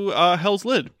into Hell's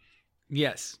Lid.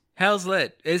 Yes. Hell's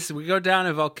Lid. We go down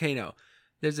a volcano.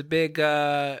 There's a big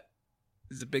man.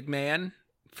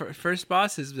 First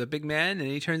boss is a big man, and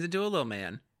he turns into a little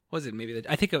man. Was it maybe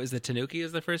I think it was the Tanuki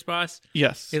is the first boss.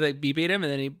 Yes. He beat him,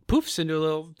 and then he poofs into a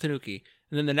little Tanuki.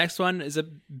 And then the next one is a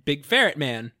big ferret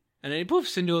man. And then he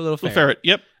poofs into a little ferret.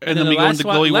 Yep. And then we go into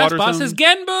Glowy Water Last boss Zone. is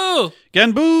Genbu!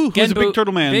 Genbu, who's a big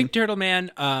turtle man. Big turtle man.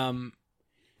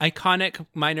 Iconic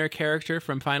minor character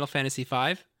from Final Fantasy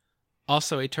V.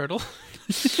 Also a turtle.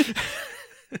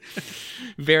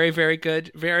 Very, very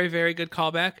good. Very, very good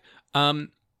callback.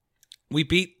 We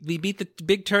beat the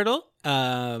big turtle.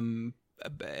 And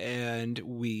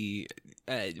we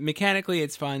mechanically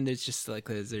it's fun. There's just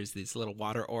there's these little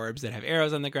water orbs that have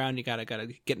arrows on the ground. You gotta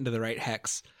get into the right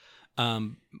hex.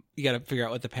 You got to figure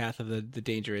out what the path of the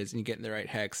danger is, and you get in the right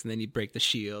hex, and then you break the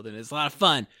shield, and it's a lot of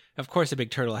fun. Of course, a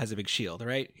big turtle has a big shield,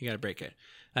 right? You got to break it.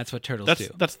 That's what turtles do.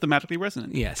 That's thematically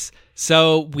resonant. Yes.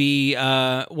 So we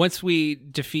once we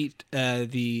defeat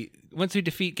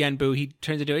Genbu, he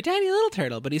turns into a tiny little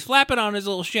turtle, but he's flapping on his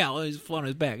little shell. He's on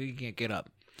his back. He can't get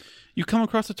up. You come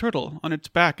across a turtle on its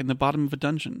back in the bottom of a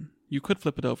dungeon. You could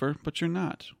flip it over, but you're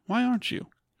not. Why aren't you?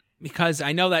 Because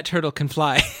I know that turtle can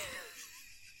fly.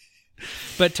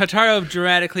 But Totaro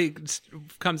dramatically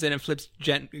comes in and flips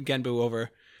Genbu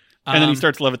over. And then he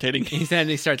starts levitating.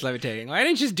 He starts levitating. Why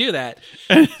didn't you just do that?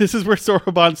 And this is where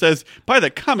Soroban says, by the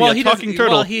kami, a talking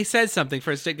turtle. Well, he says something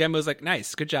first. Genbu's like,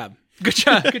 nice, good job. Good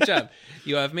job, good job.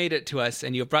 You have made it to us,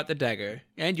 and you have brought the dagger,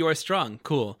 and you are strong.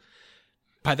 Cool.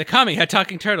 By the kami, a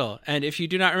talking turtle. And if you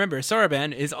do not remember,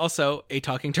 Soroban is also a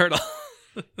talking turtle.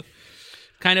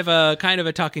 kind of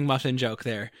a talking muffin joke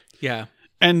there. Yeah.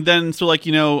 And then, so like,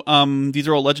 these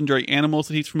are all legendary animals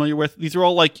that he's familiar with. These are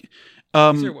all like...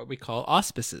 these are what we call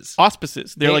auspices.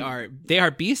 Auspices. They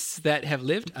are beasts that have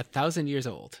lived 1,000 years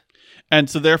old. And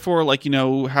so therefore, like,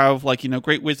 have like,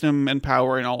 great wisdom and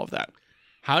power and all of that.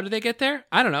 How do they get there?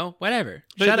 I don't know. Whatever.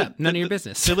 Shut up. None of your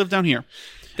business. They live down here.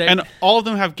 And all of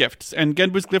them have gifts. And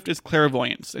Genbu's gift is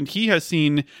clairvoyance. And he has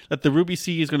seen that the Ruby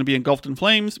Sea is going to be engulfed in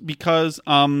flames because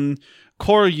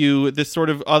Koryu, this sort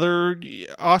of other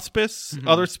auspice,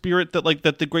 other spirit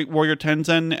that the great warrior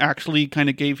Tenzin actually kind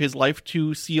of gave his life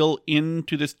to seal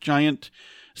into this giant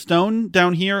stone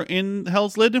down here in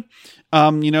Hell's Lid.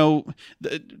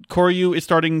 Koryu is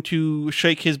starting to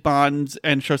shake his bonds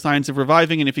and show signs of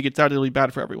reviving, and if he gets out, it'll be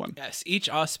bad for everyone. Yes, each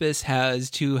auspice has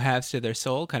two halves to their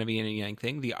soul, kind of a yin and yang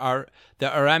thing. The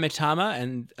Aramitama,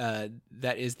 and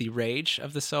that is the rage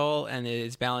of the soul, and it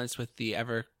is balanced with the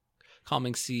ever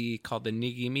calming sea called the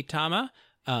Nigimitama.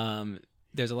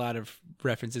 There's a lot of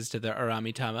references to the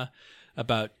Aramitama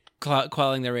about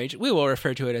quelling their rage. We will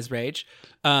refer to it as rage.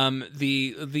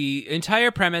 The entire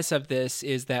premise of this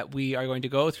is that we are going to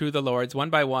go through the lords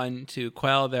one by one to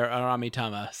quell their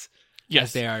Aramitamas.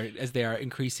 Yes, as they are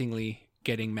increasingly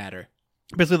getting madder.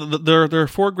 Basically, there are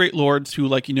four great lords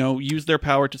who use their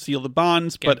power to seal the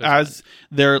bonds, but as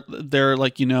they're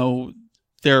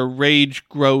their rage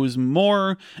grows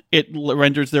more, it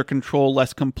renders their control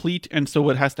less complete, and so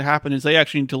what has to happen is they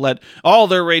actually need to let all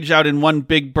their rage out in one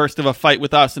big burst of a fight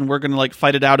with us, and we're going to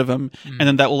fight it out of them, and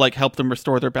then that will help them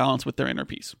restore their balance with their inner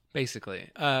peace.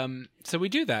 Basically. So we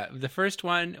do that. The first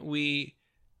one we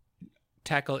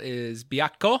tackle is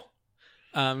Byakko.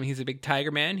 He's a big tiger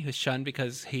man. He was shunned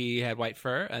because he had white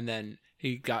fur, and then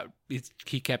he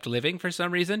kept living for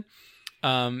some reason.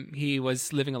 He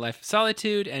was living a life of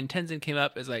solitude, and Tenzin came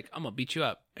up as like, I'm gonna beat you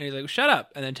up. And he's like, shut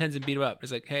up. And then Tenzin beat him up.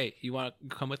 He's like, hey, you want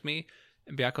to come with me?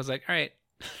 And Byakko's like, all right.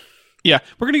 Yeah,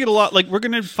 we're going to get a lot, we're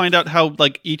going to find out how,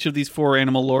 each of these four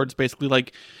animal lords basically,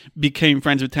 became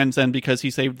friends with Tenzin because he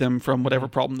saved them from whatever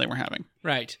problem they were having.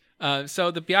 Right.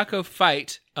 So the Byakko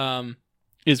fight,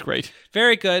 is great.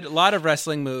 Very good. A lot of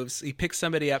wrestling moves. He picks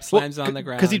somebody up, slams on the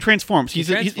ground. Because he transforms. He's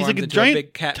like a giant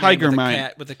big cat tiger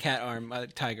man with a cat arm, a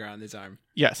tiger on his arm.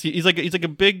 Yes, he's like a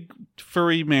big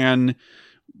furry man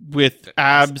with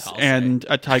abs and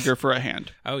a tiger for a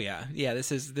hand. Oh yeah, yeah.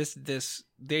 This is the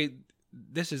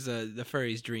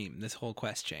furry's dream. This whole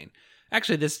quest chain.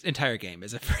 Actually, this entire game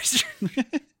is a furry's dream.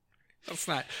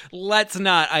 Let's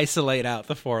not isolate out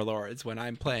the four lords when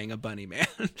I'm playing a bunny man.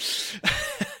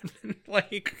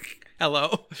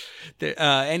 Hello.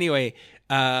 Anyway,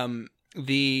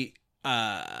 the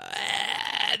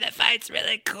fight's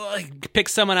really cool. He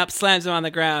picks someone up, slams him on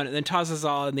the ground, and then tosses us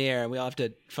all in the air, and we all have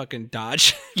to fucking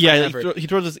dodge. Yeah, he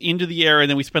throws us into the air, and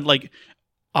then we spend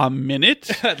a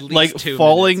minute at least 2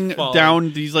 falling minutes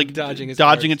doing these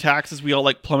dodging attacks as we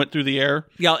all plummet through the air.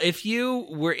 Y'all, if you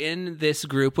were in this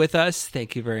group with us,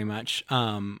 thank you very much.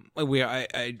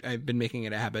 I've been making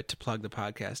it a habit to plug the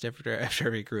podcast after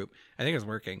every group. I think it's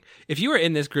working. If you were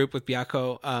in this group with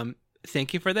Byakko,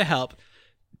 thank you for the help.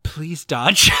 Please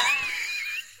dodge.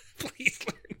 Please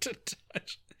learn to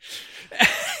dodge.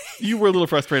 You were a little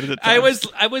frustrated at times.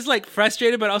 I was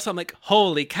frustrated, but also I'm like,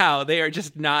 holy cow, they are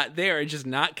just not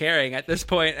caring at this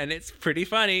point, and it's pretty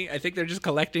funny. I think they're just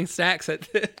collecting stacks at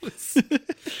this.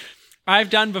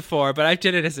 I've done before, but I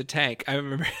did it as a tank. I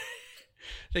remember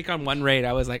I think on one raid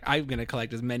I was like, I'm gonna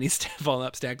collect as many fallen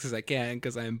up stacks as I can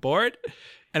because I'm bored.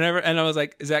 And I was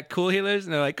like, is that cool, healers?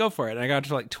 And they're like, go for it. And I got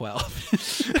to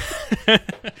 12.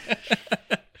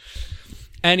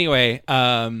 Anyway,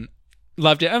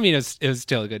 loved it. I mean, it was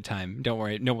still a good time. Don't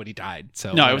worry, nobody died.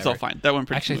 So no, it was all fine. That went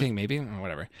pretty. Actually, smooth. I think maybe or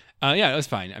whatever. Yeah, it was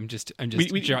fine. I'm just.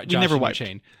 We never wiped.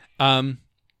 Chain. So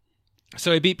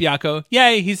I beat Byakko.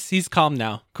 Yay, he's calm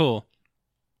now. Cool.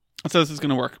 So this is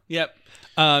gonna work. Yep.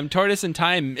 Tortoise in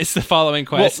Time is the following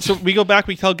quest. Well, so we go back,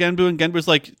 we tell Genbu, and Genbu's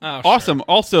like, awesome. Sure.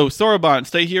 Also, Soroban,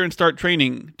 stay here and start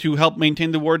training to help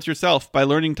maintain the wards yourself by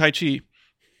learning Tai Chi.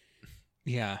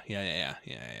 Yeah. I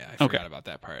forgot about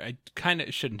that part. I kind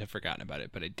of shouldn't have forgotten about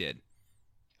it, but I did.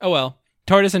 Oh well.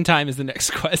 Tortoise in Time is the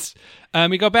next quest.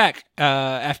 We go back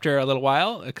after a little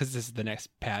while, because this is the next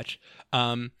patch.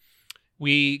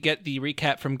 We get the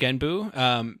recap from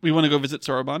Genbu. We want to go visit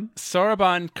Soroban.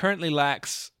 Soroban currently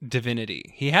lacks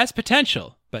divinity. He has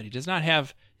potential, but he does not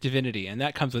have divinity, and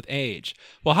that comes with age.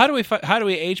 Well, how do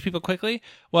we age people quickly?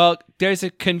 Well, there's a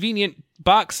convenient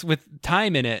box with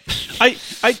time in it.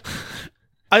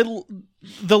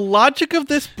 The logic of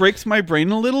this breaks my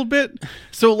brain a little bit.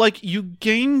 So, like, you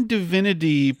gain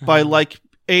divinity by, like,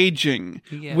 aging,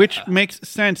 which makes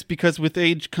sense because with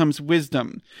age comes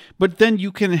wisdom. But then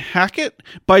you can hack it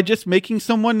by just making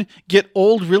someone get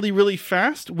old really, really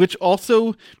fast, which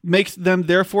also makes them,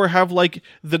 therefore, have, like,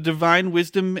 the divine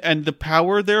wisdom and the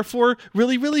power, therefore,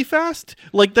 really, really fast.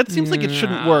 Like, that seems like it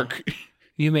shouldn't work.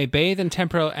 You may bathe in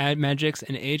temporal magics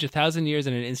and age 1,000 years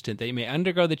in an instant, that you may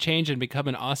undergo the change and become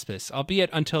an auspice,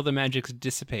 albeit until the magics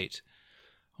dissipate.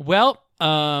 Well,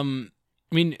 I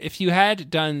mean, if you had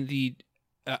done the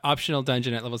optional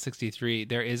dungeon at level 63,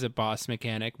 there is a boss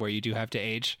mechanic where you do have to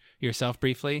age yourself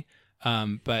briefly.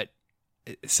 But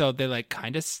so they're like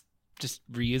kind of just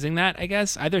reusing that, I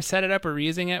guess. Either set it up or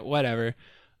reusing it, whatever.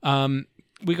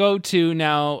 We go to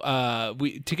now,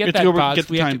 we have to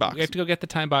go get the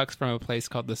time box from a place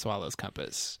called the Swallow's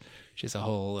Compass, which is a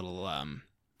whole little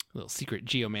secret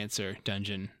geomancer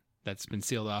dungeon that's been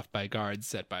sealed off by guards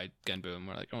set by Genbu. And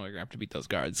we're like, oh, we're going to have to beat those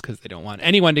guards because they don't want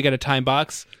anyone to get a time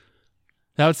box.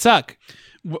 That would suck.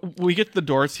 We get the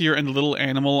doors here, and the little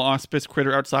animal auspice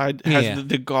critter outside has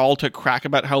the gall to crack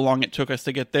about how long it took us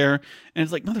to get there. And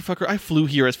it's like, motherfucker, I flew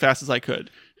here as fast as I could.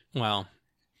 Well,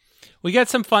 we get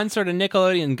some fun sort of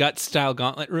Nickelodeon Guts-style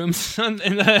gauntlet rooms in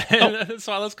the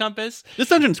Swallow's Compass. This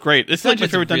dungeon's great. It's like my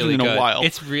favorite dungeon in a while.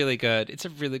 It's really good. It's a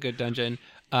really good dungeon.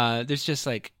 There's just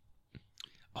like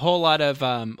a whole lot of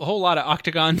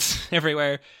octagons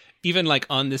everywhere, even like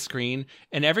on the screen.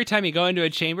 And every time you go into a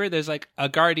chamber, there's like a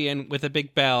guardian with a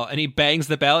big bell, and he bangs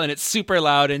the bell, and it's super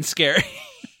loud and scary.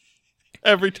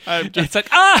 Every time. It's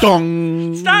like,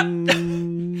 dong! Stop!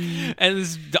 And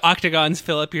the octagons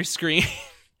fill up your screen.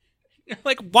 You're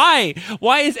like, why?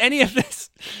 Why is any of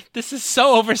this? This is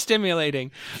so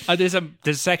overstimulating. There's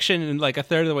a section like a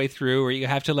third of the way through where you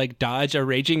have to like dodge a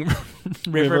raging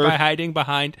river by hiding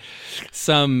behind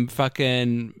some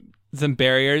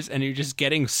barriers, and you're just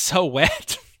getting so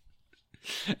wet.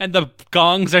 And the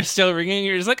gongs are still ringing.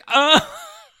 You're just like,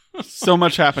 so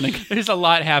much happening. There's a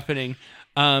lot happening.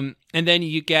 And then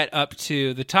you get up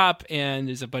to the top, and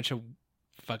there's a bunch of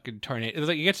fucking tornadoes.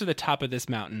 Like you get to the top of this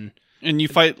mountain. And you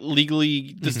fight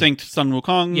legally distinct Sun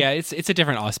Wukong. Yeah, it's a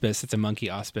different auspice. It's a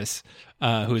monkey auspice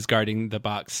who is guarding the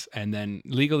box. And then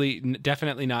legally,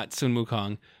 definitely not Sun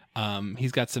Wukong.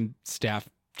 He's got some staff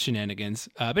shenanigans.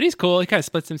 But he's cool. He kind of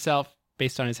splits himself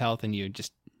based on his health, and you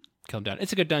just kill him down.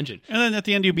 It's a good dungeon. And then at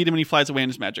the end, you beat him, and he flies away in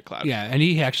his magic cloud. Yeah, and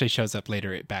he actually shows up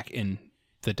later back in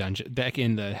the dungeon, back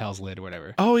in the Hell's Lid or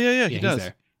whatever. Oh, yeah, he does.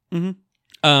 He's there.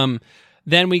 Mm-hmm.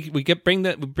 Then we bring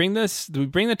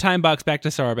the time box back to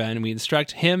Soroban, and we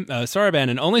instruct him,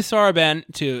 Soroban, and only Soroban,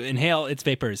 to inhale its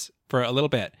vapors for a little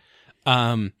bit.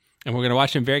 And we're going to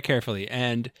watch him very carefully.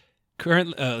 And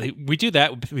currently, we do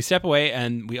that. We step away,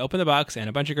 and we open the box, and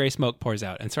a bunch of gray smoke pours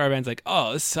out. And Soroban's like,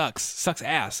 "Oh, this sucks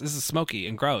ass. This is smoky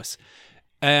and gross."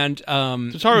 And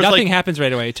nothing happens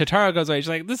right away. Totaro goes away. She's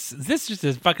like, "This is just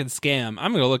a fucking scam.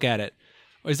 I'm going to look at it.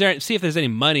 See if there's any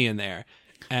money in there."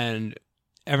 And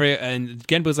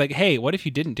Genbu's like, "Hey, what if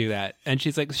you didn't do that?" And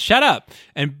she's like, "Shut up!"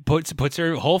 And puts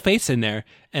her whole face in there,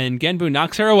 and Genbu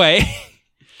knocks her away.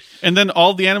 And then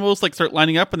all the animals like start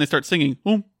lining up, and they start singing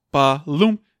 "Oompa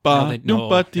Loompa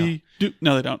Loompa Dee Doo."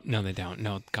 No, they don't. No, they don't.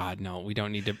 No, God, no. We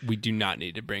do not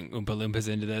need to bring Oompa Loompas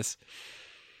into this.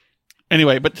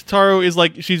 Anyway, but Totaro is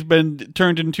like, she's been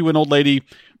turned into an old lady.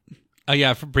 Oh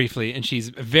yeah, briefly, and she's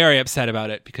very upset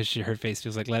about it because her face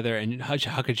feels like leather, and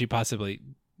how could she possibly?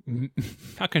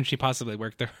 How can she possibly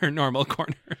work her normal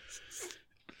corners?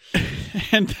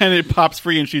 And then it pops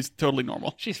free, and she's totally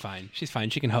normal. She's fine. She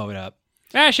can hoe it up.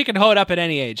 She can hoe it up at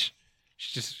any age.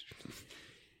 She's just.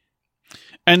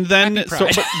 And then,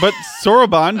 but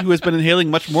Soroban, who has been inhaling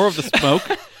much more of the smoke,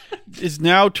 is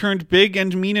now turned big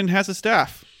and mean and has a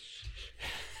staff.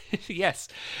 Yes.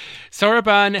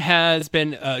 Soroban has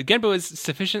been. Genbu is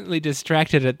sufficiently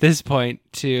distracted at this point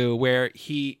to where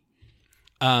he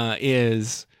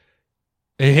is.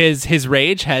 His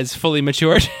rage has fully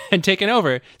matured and taken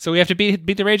over, so we have to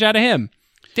beat the rage out of him.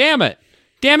 Damn it,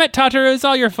 Totoro, it's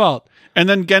all your fault. And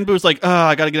then Genbu's like,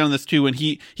 I gotta get on this too, and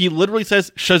he literally says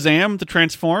Shazam to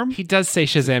transform. He does say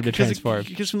Shazam to transform.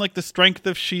 It gives him like the strength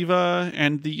of Shiva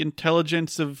and the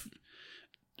intelligence of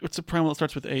what's the primal that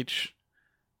starts with H?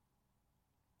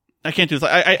 I can't do this.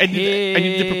 I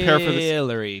need to prepare for this.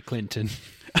 Hillary Clinton.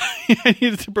 I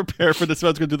needed to prepare for this. I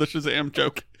was going to do the Shazam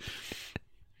joke.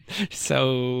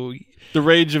 So the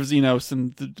rage of Xenos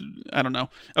and I don't know.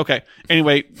 Okay.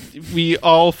 Anyway, we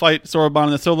all fight Soroban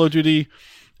in the solo duty.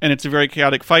 and it's a very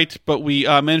chaotic fight, but we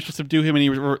manage to subdue him, and he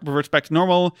reverts back to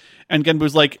normal, and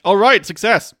Genbu's like, all right,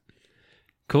 success.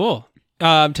 Cool.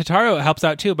 Totaro helps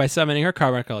out too by summoning her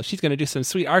carbuncle. She's going to do some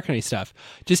sweet arcane stuff.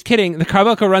 Just kidding. The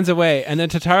carbuncle runs away, and then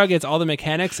Totaro gets all the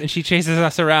mechanics, and she chases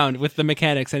us around with the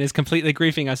mechanics and is completely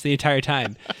griefing us the entire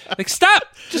time. Like, stop!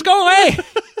 Just go away!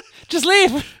 Just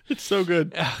leave! It's so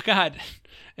good. Oh, God.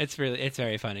 It's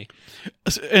very funny.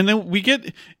 And then we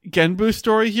get Genbu's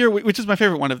story here, which is my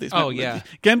favorite one of these. Oh, yeah.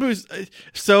 Genbu's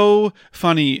so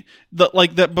funny.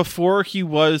 That before he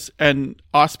was an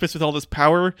auspice with all this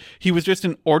power, he was just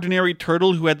an ordinary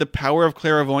turtle who had the power of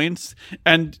clairvoyance,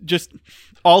 and just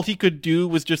all he could do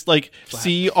was just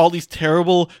see all these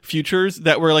terrible futures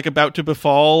that were about to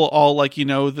befall all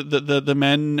the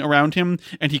men around him,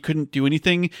 and he couldn't do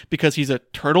anything because he's a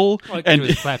turtle. All he could do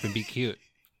was clap and be cute.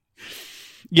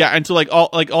 Yeah, and so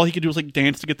all he could do was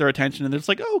dance to get their attention, and they're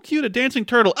just oh, cute, a dancing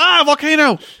turtle. Ah,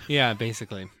 volcano. Yeah,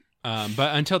 basically.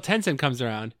 But until Tenzin comes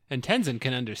around, and Tenzin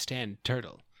can understand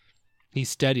turtle. He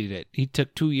studied it. He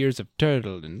took 2 years of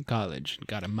turtle in college and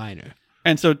got a minor.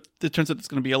 And so it turns out there's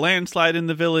going to be a landslide in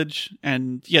the village,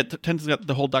 and yeah, Tenzin's got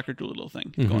the whole Dr. Dolittle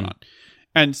thing going on.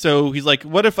 And so he's like,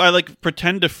 what if I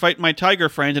pretend to fight my tiger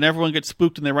friend, and everyone gets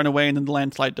spooked and they run away, and then the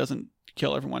landslide doesn't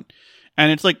kill everyone? And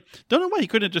it's don't know why he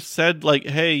couldn't have just said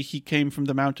hey, he came from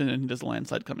the mountain and there's a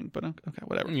landslide coming, but okay,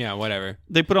 whatever. Yeah, whatever.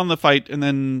 They put on the fight and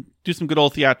then do some good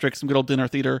old theatrics, some good old dinner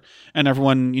theater, and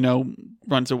everyone,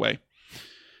 runs away.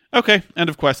 Okay, end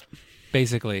of quest.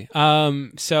 Basically.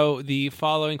 So the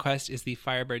following quest is the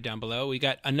Firebird down below. We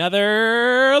got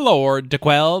another Lord to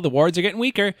quell. The wards are getting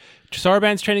weaker.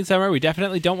 Soroban's training summer. We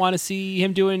definitely don't want to see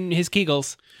him doing his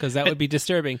Kegels, because that would be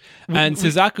disturbing. And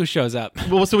Suzaku shows up.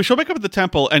 Well, so we show back up at the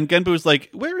temple, and Genbu's like,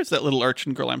 where is that little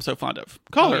urchin girl I'm so fond of?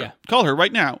 Call her. Yeah. Call her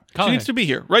right now. She needs to be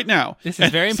here right now. This is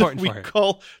very important for her. We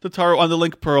call Totaro on the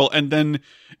Link Pearl, and then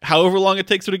however long it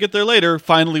takes her to get there later,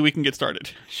 finally we can get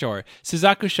started. Sure.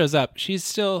 Suzaku shows up. She's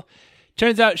still...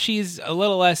 Turns out she's a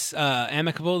little less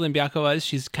amicable than Byako was.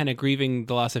 She's kind of grieving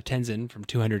the loss of Tenzin from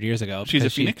 200 years ago. She's a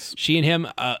phoenix? She and him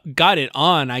got it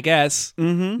on, I guess.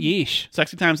 Mm-hmm. Yeesh.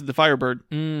 Sexy times with the Firebird.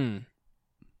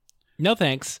 No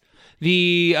thanks.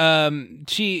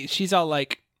 She's all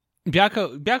like...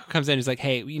 Byako comes in and is like,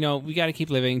 hey, we got to keep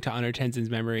living to honor Tenzin's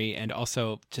memory, and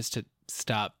also just to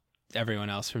stop everyone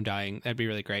else from dying. That'd be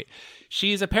really great.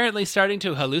 She's apparently starting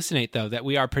to hallucinate, though, that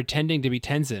we are pretending to be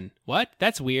Tenzin. What?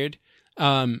 That's weird.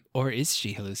 Or is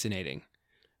she hallucinating?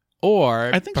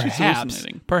 Or I think she's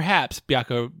hallucinating. Perhaps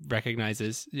Byako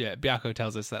recognizes. Yeah, Byako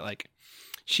tells us that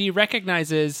she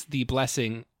recognizes the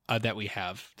blessing that we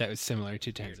have that was similar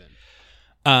to Tenzin.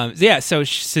 So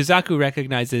Suzaku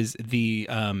recognizes the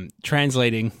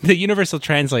the universal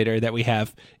translator that we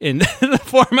have in the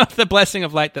form of the blessing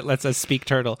of light that lets us speak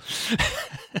turtle.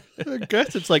 I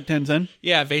guess it's like Tenzin.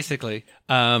 Yeah, basically.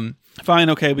 Fine,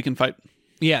 okay, we can fight.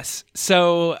 Yes.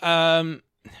 So, I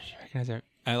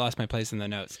lost my place in the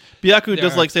notes. Byako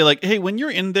does say hey, when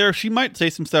you're in there, she might say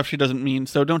some stuff she doesn't mean,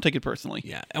 so don't take it personally.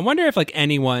 Yeah. I wonder if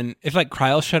anyone, if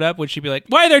Kryl showed up, would she be like,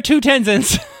 why are there two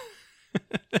Tenzins?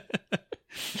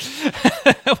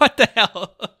 What the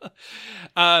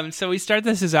hell? So we start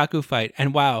the Suzaku fight,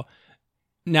 and wow.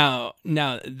 Now,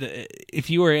 if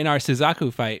you were in our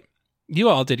Suzaku fight, you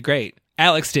all did great.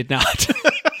 Alex did not.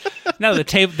 No, the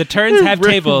turns have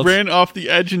tables. Ran off the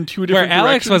edge in two different directions. Where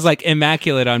Alex was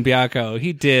immaculate on Byako.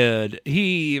 He did.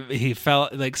 He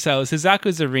felt so.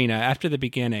 Suzaku's arena after the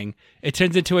beginning, it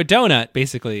turns into a donut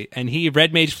basically, and he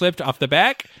Red Mage flipped off the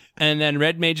back, and then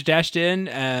Red Mage dashed in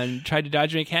and tried to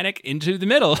dodge a mechanic into the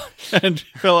middle, and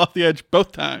fell off the edge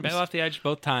both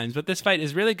times. But this fight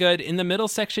is really good. In the middle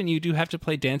section, you do have to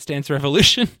play Dance Dance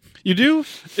Revolution. You do,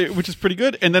 which is pretty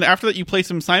good. And then after that, you play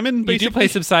some Simon. Basically. You do play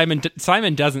some Simon.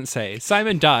 Simon doesn't say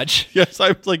Simon dodge. Yes, I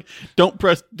was like, don't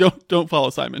follow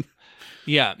Simon.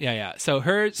 Yeah. So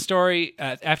her story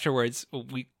afterwards,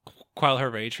 we quell her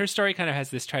rage. Her story kind of has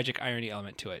this tragic irony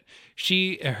element to it.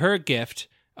 Her gift,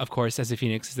 of course, as a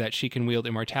phoenix, is that she can wield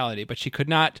immortality, but she could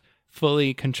not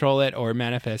fully control it or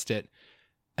manifest it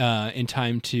in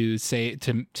time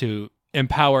to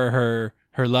empower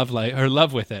her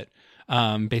love with it.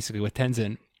 Basically with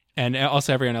Tenzin, and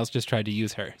also everyone else just tried to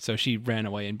use her, so she ran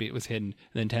away and was hidden.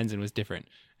 And then Tenzin was different,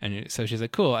 and so she's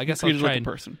like, "Cool, I guess I'll try like a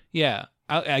person." Yeah,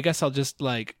 I guess I'll just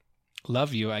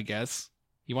love you. I guess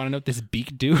you want to know what this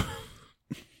beak do?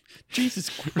 Jesus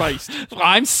Christ!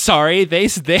 I'm sorry. They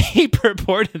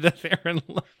purported that they're in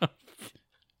love,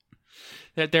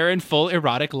 that they're in full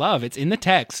erotic love. It's in the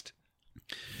text.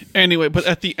 Anyway, but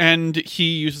at the end,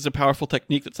 he uses a powerful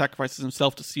technique that sacrifices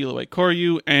himself to seal away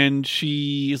Koryu, and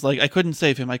she is like, I couldn't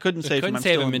save him. I couldn't save him. Couldn't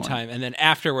save him in time. And then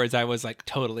afterwards, I was like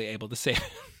totally able to save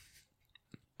him.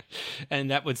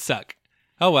 And that would suck.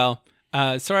 Oh well.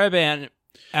 Soraban,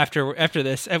 after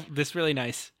this really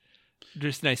nice,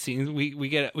 just nice scene. We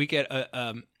get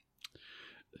a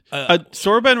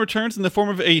Soraban returns in the form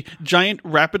of a giant,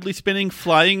 rapidly spinning,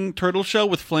 flying turtle shell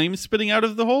with flames spitting out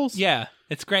of the holes. Yeah,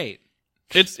 it's great.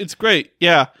 It's great.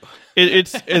 Yeah,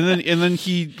 it's and then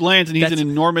he lands and he's an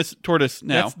enormous tortoise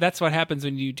now. That's what happens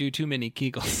when you do too many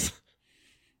Kegels.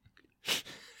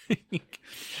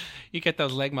 You get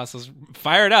those leg muscles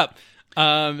fired up.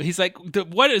 He's like,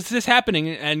 what is this happening?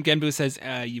 And Genbu says,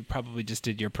 you probably just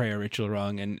did your prayer ritual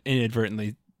wrong and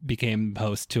inadvertently became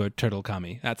host to a turtle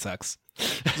kami. That sucks.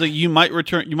 He's like, you might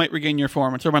regain your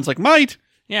form. And Soraban's like, might?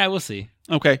 Yeah, we'll see.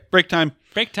 Okay, break time.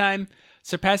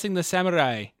 Surpassing the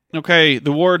samurai. Okay,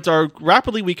 the wards are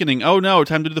rapidly weakening. Oh no,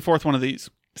 time to do the fourth one of these.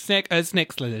 Snake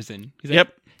slithers in. He's like,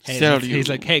 yep. Hey, he's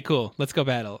like, hey, cool, let's go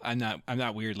battle. I'm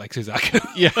not weird like Suzaku.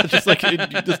 Yeah, just like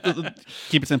just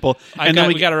keep it simple. Then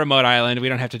we got a remote island. We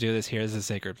don't have to do this here. This is a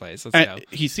sacred place. Let's go.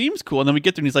 He seems cool, and then we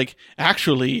get there, and he's like,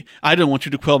 actually, I don't want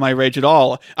you to quell my rage at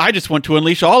all. I just want to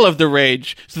unleash all of the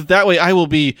rage, so that way I will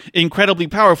be incredibly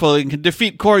powerful and can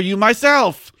defeat Koryu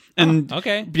myself. And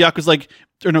okay,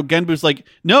 Genbu's like,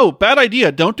 no, bad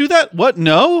idea. Don't do that. What?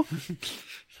 No.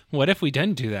 What if we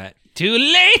didn't do that? Too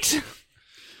late.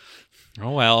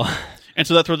 Oh, well. And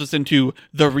so that throws us into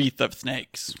the Wreath of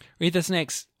Snakes. Wreath of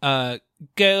Snakes.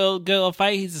 Go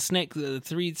fight. He's a snake.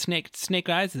 Three snake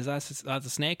eyes. There's lots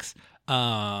of snakes.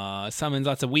 Summons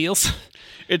lots of wheels.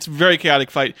 It's a very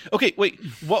chaotic fight. Okay, wait.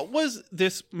 What was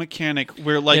this mechanic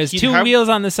where like there's two wheels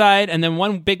on the side and then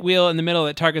one big wheel in the middle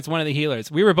that targets one of the healers?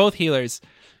 We were both healers.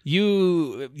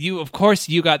 You of course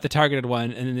you got the targeted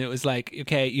one, and then it was like,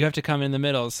 okay, you have to come in the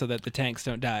middle so that the tanks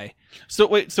don't die. So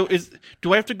wait,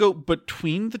 do I have to go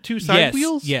between the two side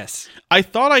wheels? Yes. I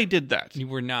thought I did that. You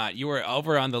were not. You were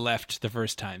over on the left the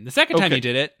first time. The second time you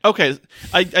did it. Okay.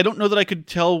 I don't know that I could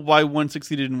tell why one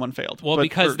succeeded and one failed. Well,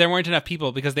 because there weren't enough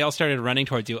people, because they all started running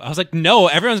towards you. I was like, no,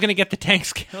 everyone's going to get the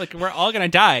tanks. Like, we're all going to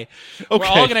die. Okay. We're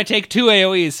all going to take 2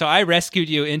 AoEs. So I rescued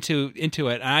you into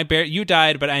it. And you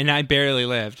died, and I barely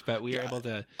lived, but we were able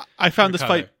to I found this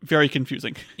fight very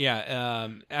confusing. Yeah.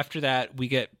 After that, we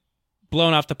get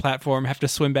blown off the platform, have to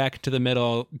swim back to the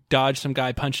middle, dodge some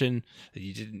guy punching.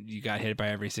 You got hit by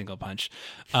every single punch.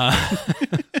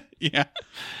 Yeah.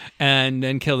 And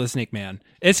then kill the snake man.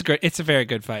 It's great. It's a very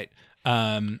good fight.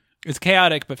 It's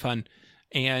chaotic but fun.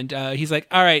 And he's like,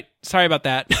 all right, sorry about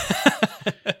that.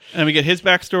 And we get his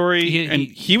backstory.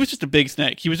 He was just a big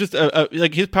snake. He was just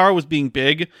like, his power was being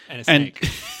big. And a snake.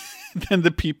 Then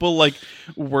the people like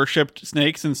worshipped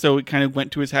snakes, and so it kind of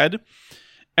went to his head.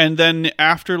 And then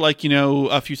after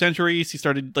a few centuries,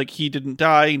 he didn't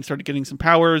die and started getting some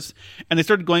powers, and they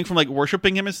started going from like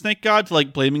worshiping him as snake god to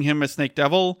like blaming him as snake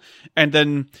devil. And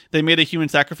then they made a human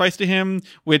sacrifice to him,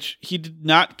 which he did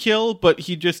not kill, but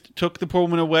he just took the poor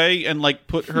woman away and like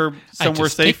put her somewhere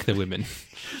safe. Take the women.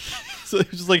 So it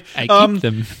was just like, I keep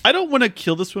them. I don't want to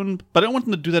kill this one, but I don't want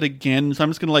them to do that again. So I'm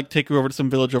just going to like take her over to some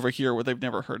village over here where they've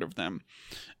never heard of them.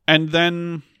 And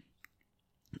then,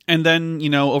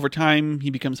 over time he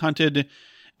becomes hunted,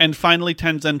 and finally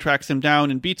Tenzin tracks him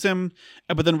down and beats him.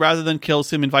 But then rather than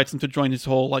kills him, invites him to join his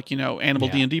whole animal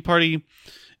D&D party.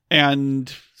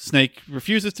 And Snake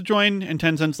refuses to join. And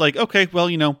Tenzin's like, okay,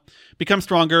 well, become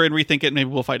stronger and rethink it. Maybe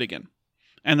we'll fight again.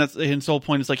 And that's his whole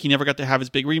point, is like he never got to have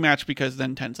his big rematch because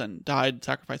then Tenzin died,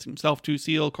 sacrificing himself to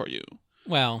seal Koryu.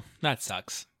 Well, that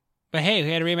sucks. But hey,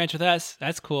 we had a rematch with us.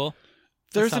 That's cool.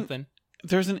 That's something.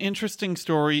 There's an interesting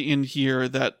story in here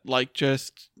that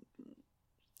just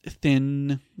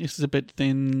thin. This is a bit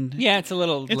thin. Yeah, it's a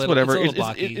little. It's whatever. It's a little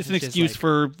blocky. It's an excuse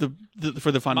for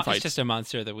the fun fights. It's just a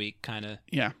monster of the week kind of.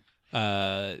 Yeah.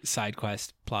 Side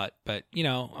quest plot, but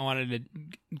I wanted to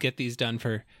get these done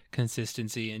for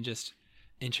consistency and just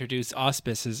introduce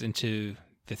auspices into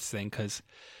this thing, because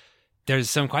there's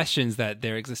some questions that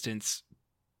their existence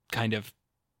kind of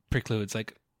precludes,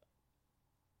 like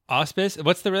auspice.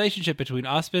 What's the relationship between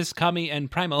auspice, kami,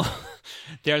 and primal?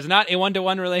 There's not a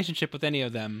 1-to-1 relationship with any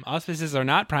of them. Auspices are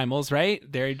not primals, right?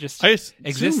 They're just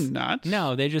exist. Not.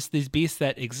 No, they're just these beasts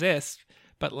that exist,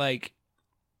 but like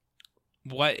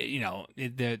what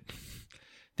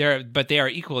but they are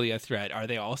equally a threat. Are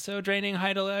they also draining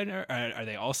Heidelberg? Are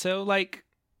they also like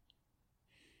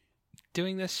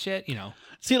doing this shit?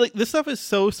 See, like this stuff is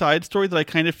so side story that I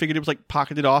kind of figured it was like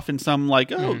pocketed off in some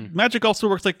magic also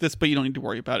works like this, but you don't need to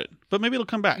worry about it. But maybe it'll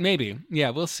come back. Maybe, yeah,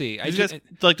 we'll see. Does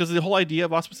the whole idea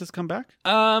of auspices come back?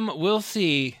 We'll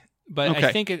see. but Okay.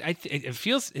 I think it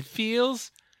feels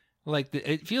like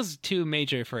it feels too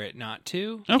major for it not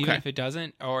to, even Okay. if it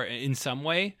doesn't, or in some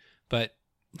way. But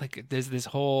like, there's this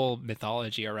whole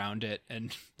mythology around it,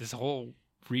 and this whole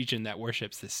region that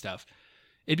worships this stuff.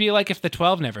 It'd be like if the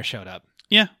 12 never showed up.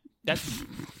 Yeah. That'd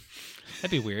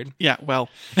be weird. Yeah. Well.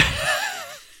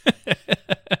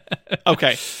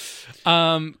 Okay.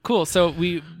 Cool. So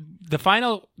the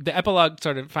epilogue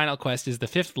sort of final quest is the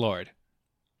fifth lord.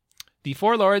 The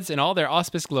four lords in all their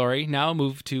auspicious glory now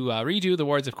move to redo the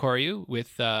wards of Koryu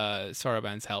with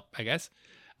Soroban's help, I guess.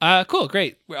 Cool,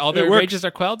 great. All their rages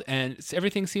are quelled, and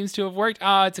everything seems to have worked.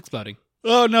 It's exploding.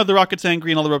 Oh no, the rocket's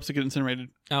angry and all the ropes get incinerated.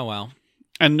 Oh, well.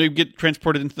 And they get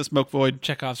transported into the smoke void.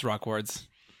 Chekhov's rock wards.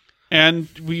 And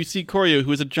we see Koryu,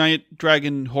 who is a giant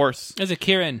dragon horse. There's a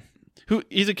Kirin.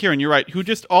 He's a Kirin, you're right. Who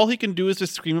just, all he can do is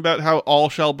just scream about how all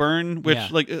shall burn, which, Yeah.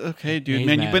 like, okay, dude, He's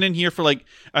man, mad. you've been in here for like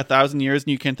 1,000 years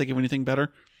and you can't think of anything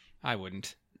better. I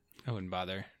wouldn't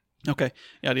bother. Okay,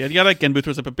 yada, yada, yada. Genbu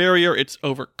throws up a barrier. It's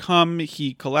overcome.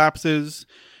 He collapses.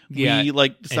 Yeah, We,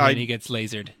 like, And decide. then he gets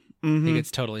lasered. Mhm. He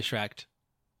gets totally Shrek'd.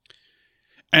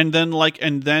 And then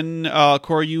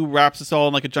Koryu wraps us all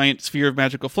in like a giant sphere of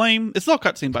magical flame. It's all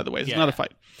cutscene, by the way. It's Yeah. not a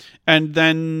fight. And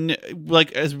then,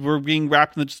 like, as we're being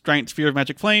wrapped in this giant sphere of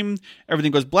magic flame,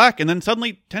 everything goes black. And then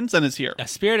suddenly Tenzin is here. A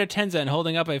spirit of Tenzin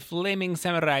holding up a flaming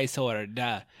samurai sword.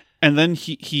 And then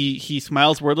he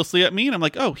smiles wordlessly at me, and I'm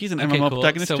like, oh, he's an MMO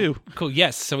protagonist so, too. Cool.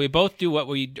 Yes. So we both do what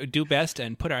we do best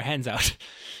and put our hands out.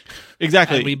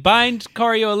 Exactly. And we bind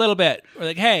Koryu a little bit. We're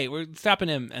like, hey, we're stopping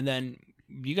him. And then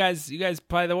you guys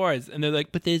play the wards. And they're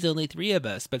like, but there's only 3 of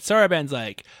us. But Soroban's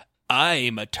like,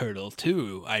 I'm a turtle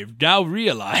too. I've now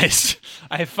realized.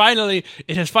 It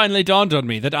has finally dawned on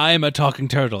me that I am a talking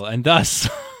turtle, and thus.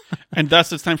 And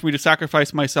thus, it's time for me to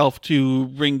sacrifice myself to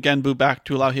bring Genbu back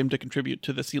to allow him to contribute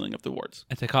to the sealing of the wards.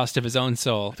 At the cost of his own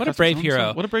soul. What a brave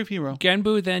hero. What a brave hero.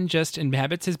 Genbu then just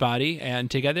inhabits his body, and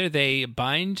together they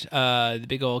bind the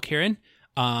big old Kirin.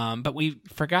 But we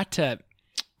forgot to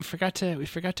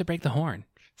break the horn,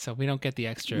 so we don't get the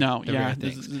extra. No, the yeah, rare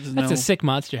things. there's That's no- a sick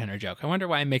Monster Hunter joke. I wonder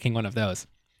why I'm making one of those.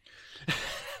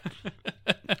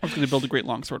 I was going to build a great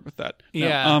longsword with that. No,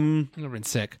 Yeah, that would have been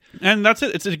sick. and that's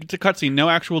it. It's a cutscene. No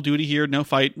actual duty here. No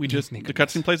fight. We just Thank the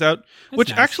goodness. cutscene plays out. Which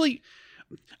nice. actually,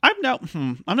 I'm now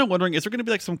wondering, is there going to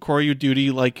be like some Koryu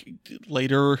duty like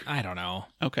later? I don't know.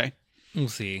 Okay, We'll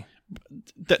see.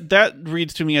 that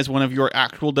reads to me as one of your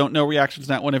actual don't know reactions,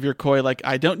 not one of your coy like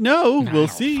I don't know. I We'll don't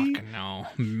see. fucking know,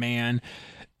 man.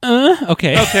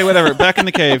 Okay. Okay, whatever. Back in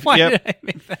the cave. Why Yep. did I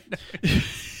make that?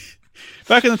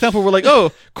 Back in the temple, we're like,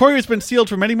 oh, Koryu's been sealed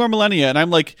for many more millennia. And I'm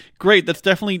like, great, that's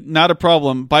definitely not a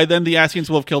problem. By then, the Asians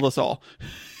will have killed us all.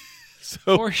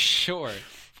 So, For sure.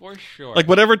 like,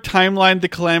 whatever timeline the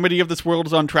calamity of this world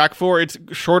is on track for, it's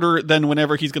shorter than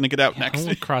whenever he's going to get out next.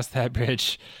 We'll cross that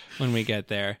bridge when we get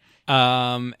there.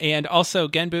 And also,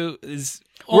 Genbu is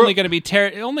only going to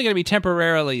be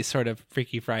temporarily sort of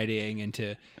Freaky Fridaying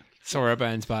into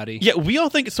Soroban's body. Yeah, we all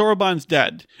think Soroban's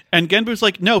dead. And Genbu's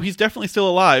like, no, he's definitely still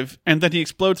alive. And then he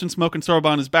explodes in smoke and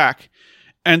Soroban is back.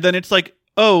 And then it's like,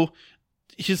 oh,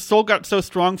 his soul got so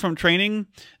strong from training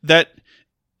that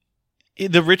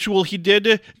the ritual he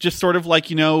did just sort of like,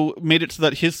 made it so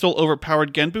that his soul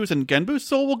overpowered Genbu's, and Genbu's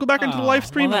soul will go back into the live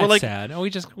stream. Well, We're that's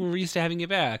like, sad. We're used to having you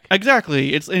back.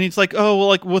 exactly. It's like, oh, well,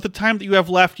 like with the time that you have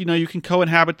left, you can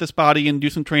co-inhabit this body and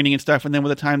do some training and stuff. And then with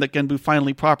the time that Genbu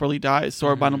finally properly dies,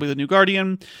 Soroban will be the new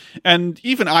guardian. And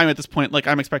even I'm at this point, like,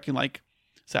 I'm expecting like,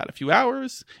 is that a few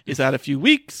hours? Is that a few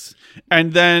weeks?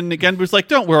 And then Genbu's like,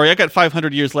 don't worry, I got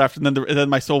 500 years left, and then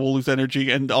my soul will lose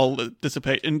energy and I'll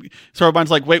dissipate. And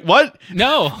Soroban's like, wait, what?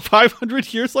 No,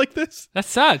 500 years like this? that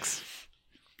sucks.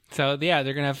 So yeah,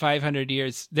 they're gonna have 500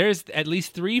 years. There's at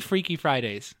least 3 Freaky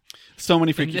Fridays So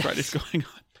many Freaky Fridays going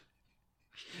on.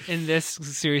 in this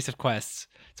series of quests.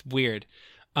 It's weird.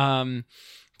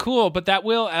 Cool, but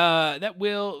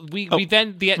we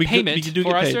then get payment we do for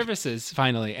get our paid. services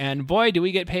finally, and boy, do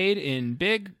we get paid in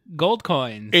big gold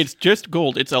coins. It's just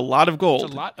gold. It's a lot of gold.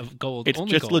 It's a lot of gold. It's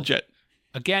only just gold. legit.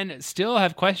 Again, still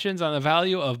have questions on the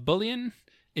value of bullion.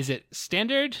 Is it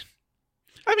standard?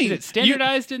 I mean, Is it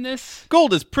standardized in this?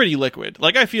 gold is pretty liquid.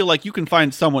 Like, I feel like you can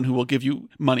find someone who will give you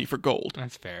money for gold.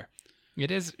 That's fair. It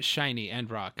is shiny and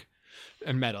rock.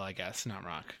 And metal, I guess, not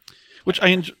rock. Which I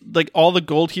enjoy. Like, all the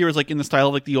gold here is like in the style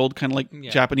of like the old kind of like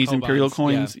Yeah, Japanese kobons, imperial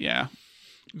coins. Yeah.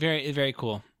 Very, very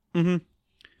cool.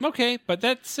 Mm-hmm. Okay, but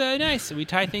that's nice. We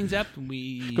tie things up. And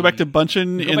we Go back to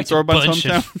Bunchin in back to Soroban's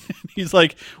Bunchin. hometown. He's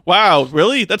like, wow,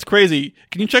 really? That's crazy.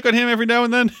 Can you check on him every now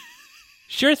and then?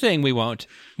 Sure thing, we won't.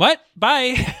 What?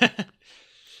 Bye.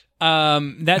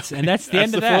 That's the end of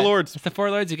the that. Four Lords. It's the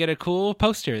Four Lords. You get a cool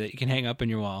poster that you can hang up on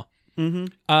your wall.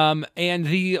 Mm-hmm. And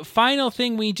the final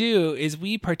thing we do is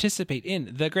we participate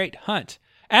in the Great Hunt.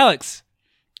 Alex,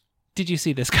 did you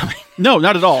see this coming? No,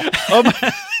 not at all.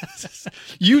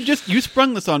 You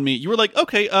sprung this on me. You were like,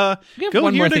 okay, go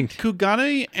one here more to thing.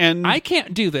 Kugane and I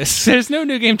can't do this. There's no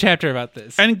new game chapter about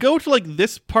this. and go to like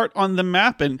this part on the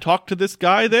map and talk to this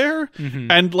guy there,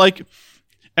 and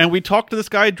we talked to this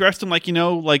guy dressed in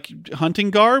like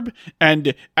hunting garb,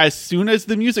 and as soon as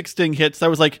the music sting hits, I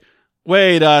was like,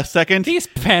 wait a second. These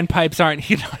panpipes aren't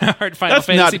Final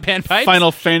Fantasy panpipes.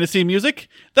 Final Fantasy music.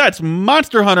 That's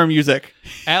Monster Hunter music.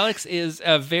 Alex is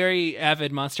a very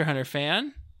avid Monster Hunter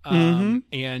fan. And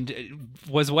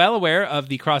was well aware of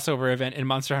the crossover event in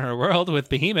Monster Hunter World with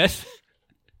Behemoth.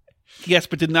 Yes,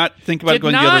 but did not think about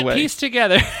going the Did other not way. piece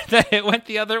together that it went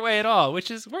the other way at all, which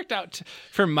has worked out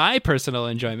for my personal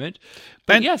enjoyment.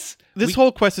 But And yes, this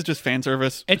whole quest is just fan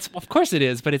service. it's of course it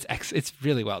is, but it's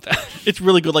really well done. It's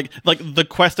really good. Like the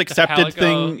quest accepted Palico,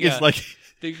 thing yeah. is like,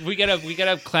 We get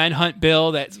a clan hunt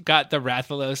bill that's got the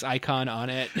Rathalos icon on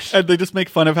it. and they just make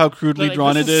fun of how crudely Like,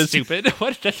 drawn this it is. Stupid.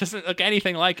 What? That doesn't look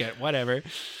anything like it. Whatever.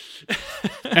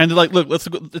 And they're like, look, let's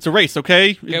go. It's a race,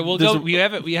 okay? Okay, we'll There's go.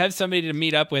 We have somebody to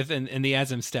meet up with in the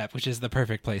Azim Steppe, which is the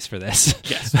perfect place for this.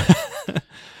 Yes.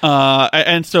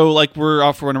 And so like we're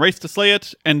off for a race to slay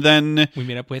it, and then We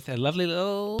meet up with a lovely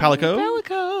little Palico.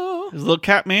 Palico. there's a little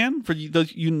cat man for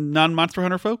those you non-Monster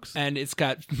Hunter folks, And it's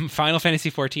got Final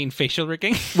Fantasy XIV facial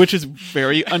rigging. which is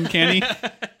very uncanny.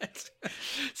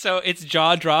 So its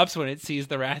jaw drops when it sees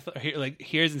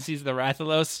hears and sees the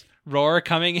Rathalos roar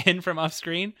coming in from off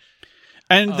screen.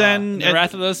 And then The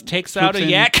Rathalos takes out a swoops in,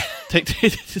 yak.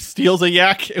 steals a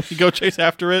yak, and we go chase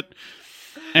after it.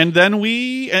 And then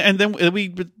we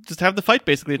just have the fight.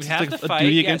 Basically, it's We just have like the a fight,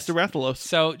 duty yes. against the Rathalos.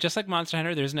 So just like Monster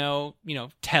Hunter, there's no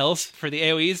tells for the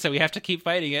AOEs, so we have to keep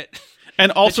fighting it.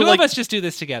 And also, The two like, of us just do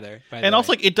this together. By the and way.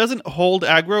 also, like, it doesn't hold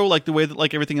aggro like the way that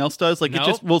like everything else does. Like, No. it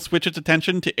just will switch its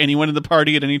attention to anyone in the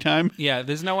party at any time. yeah,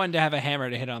 there's no one to have a hammer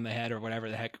to hit on the head or whatever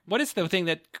the heck. What is the thing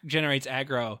that generates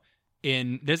aggro?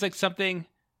 There's like something.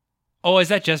 Oh, is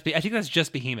that just? I think that's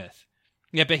just Behemoth.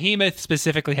 Yeah, Behemoth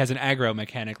specifically has an aggro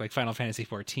mechanic like Final Fantasy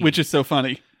XIV. Which is so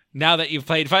funny. Now that you've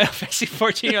played Final Fantasy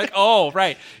XIV, you're like, oh,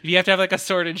 right. You have to have like a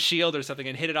sword and shield or something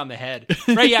and hit it on the head.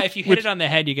 Right, yeah, if you hit it on the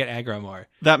head, you get aggro more.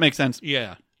 That makes sense.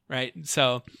 Yeah, right.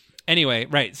 So, anyway,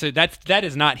 right. So that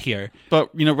is not here.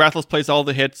 But, Rathalos plays all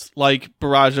the hits, like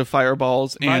Barrage of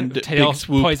Fireballs and Big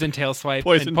Swoop. Poison Tail Swipe,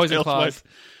 Poison and Poison Tail Claws. Swipe.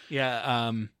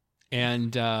 Yeah,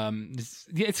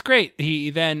 it's great. He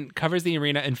then covers the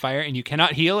arena in fire, and you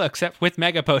cannot heal except with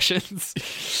mega potions.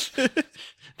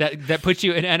 that puts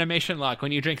you in animation lock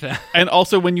when you drink them. And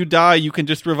also, when you die, you can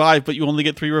just revive, but you only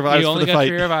get 3 revives You for only the get fight.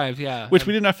 3 revives, yeah. Which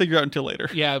we did not figure out until later.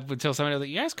 Yeah, until somebody was like,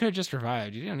 you guys could have just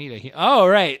revived. You don't need a heal. Oh,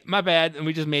 right. My bad. And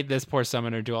we just made this poor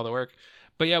summoner do all the work.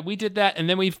 But yeah, we did that, and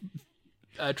then we've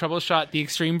troubleshot the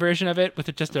extreme version of it with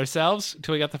it just ourselves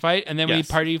until we got the fight, and then Yes.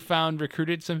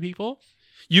 recruited some people.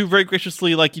 You very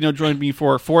graciously, joined me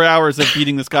for 4 hours of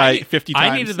beating this guy 50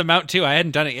 times. I needed the mount too. I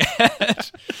hadn't done it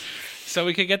yet. So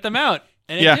we could get them out.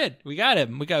 And it did. We got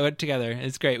him. We got it together.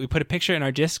 It's great. We put a picture in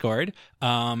our Discord.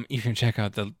 You can check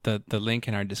out the link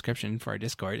in our description for our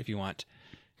Discord if you want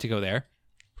to go there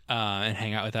and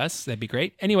hang out with us. That'd be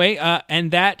great. Anyway,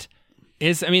 and that's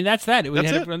that. We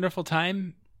had a wonderful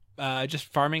time just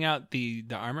farming out the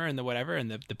armor and the whatever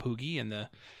and the Poogie and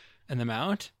the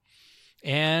mount.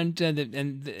 And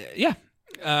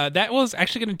that was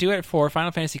actually going to do it for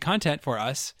Final Fantasy content for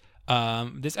us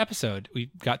this episode.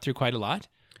 We got through quite a lot.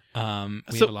 We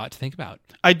have a lot to think about.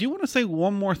 I do want to say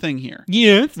one more thing here.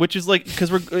 Yes. Which is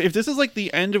because if this is like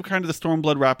the end of kind of the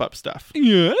Stormblood wrap-up stuff.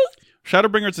 Yes.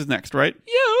 Shadowbringers is next, right?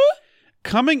 Yeah.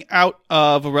 Coming out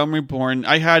of A Realm Reborn,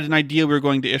 I had an idea we were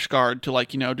going to Ishgard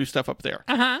to do stuff up there.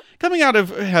 Uh-huh. Coming out of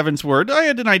Heaven's Word, I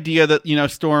had an idea that,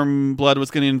 Stormblood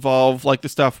was going to involve the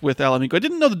stuff with Alamingo. I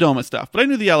didn't know the Doma stuff, but I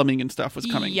knew the Alamingan stuff was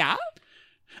coming. Yeah.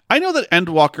 I know that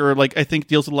Endwalker, I think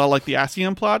deals with a lot like the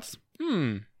Ascian plots.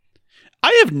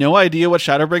 I have no idea what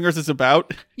Shadowbringers is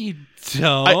about. You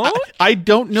don't? I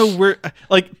don't know where...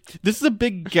 this is a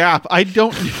big gap. I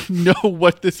don't know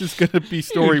what this is going to be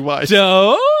story-wise.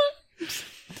 Don't?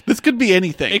 This could be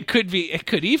anything. It could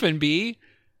even be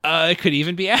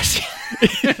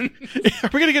Ascian. Are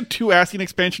we going to get 2 Ascian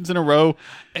expansions in a row?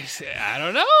 I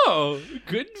don't know.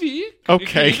 Could be.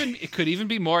 Okay. It could even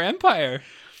be more Empire.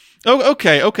 Oh,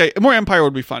 okay. More Empire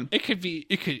would be fun. It could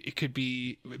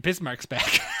be Bismarck's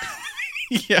back.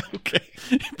 Yeah, okay.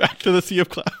 Back to the Sea of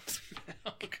Clouds.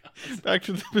 Oh, God. Back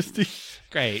to the Misty.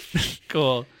 Great.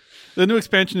 Cool. The new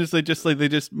expansion is they just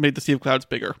made the Sea of Clouds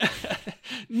bigger.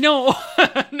 No,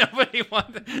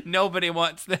 nobody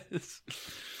wants this.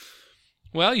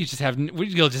 Well, you'll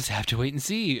just have to wait and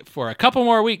see for a couple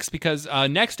more weeks because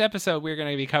next episode we're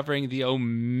going to be covering the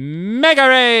Omega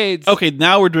Raids. Okay,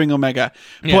 now we're doing Omega.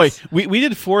 Yes. Boy, we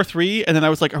did 4-3, and then I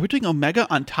was like, are we doing Omega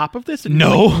on top of this? And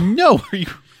No. you're like, no. Are you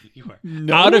are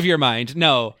no? out of your mind.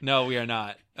 No, we are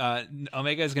not.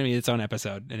 Omega is going to be its own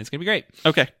episode, and it's going to be great.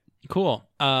 Okay. Cool.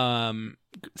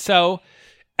 So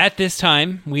at this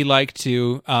time, we like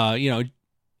to,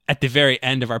 at the very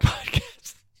end of our podcast.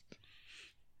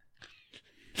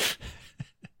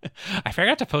 I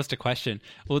forgot to post a question.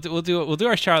 We'll do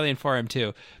our Charlie Forum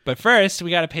too. But first,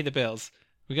 we got to pay the bills.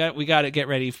 We got to get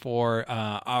ready for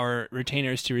our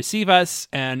retainers to receive us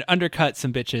and undercut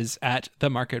some bitches at the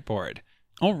market board.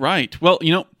 All right. Well,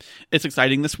 it's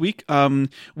exciting this week.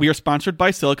 We are sponsored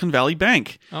by Silicon Valley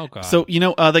Bank. Oh, God. So,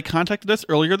 they contacted us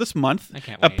earlier this month. I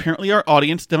can't wait. Apparently, our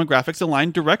audience demographics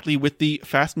align directly with the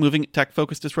fast-moving,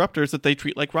 tech-focused disruptors that they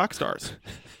treat like rock stars.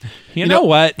 You know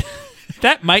what?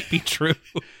 That might be true.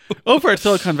 Over at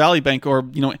Silicon Valley Bank, or,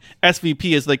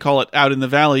 SVP as they call it out in the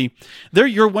Valley, they're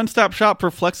your one-stop shop for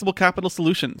flexible capital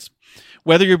solutions.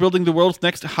 Whether you're building the world's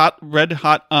next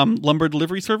red-hot lumber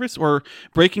delivery service or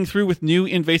breaking through with new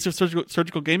invasive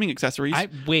surgical gaming accessories...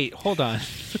 Wait, hold on.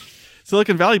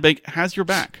 Silicon Valley Bank has your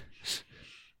back.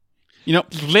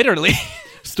 Literally.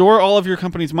 Store all of your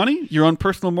company's money, your own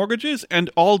personal mortgages, and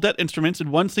all debt instruments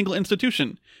in one single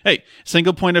institution. Hey,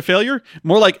 single point of failure?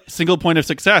 More like single point of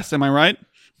success, am I right?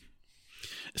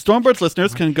 Stormbird's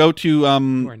listeners can go to... You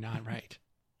are not right.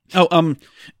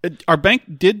 Our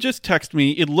bank did just text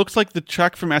me. It looks like the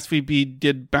check from SVB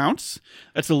did bounce.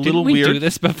 That's a little Didn't we weird. do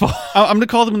this before? I'm going to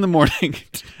call them in the morning.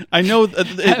 I know.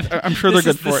 I'm sure they're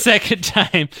good for This is the second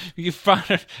time you've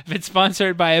been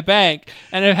sponsored by a bank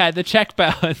and have had the check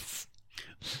bounce.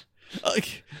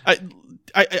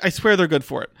 I swear they're good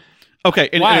for it. Okay.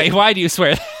 Why do you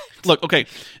swear that? Look, okay.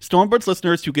 Stormbird's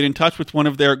listeners who get in touch with one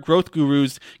of their growth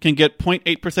gurus can get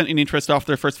 0.8% in interest off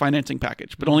their first financing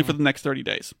package, but only for the next 30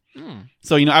 days.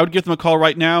 So, I would give them a call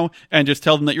right now and just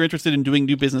tell them that you're interested in doing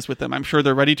new business with them. I'm sure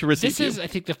they're ready to receive you. This is, I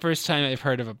think, the first time I've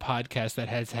heard of a podcast that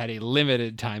has had a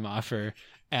limited time offer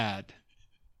ad.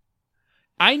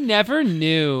 I never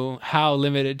knew how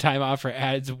limited time offer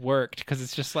ads worked because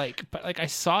it's just I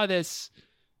saw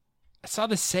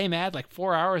the same ad like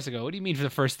 4 hours ago. What do you mean for the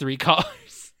first 3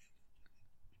 callers?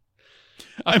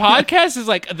 Podcast is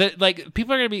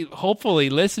people are going to be hopefully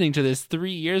listening to this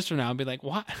 3 years from now and be like,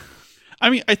 what?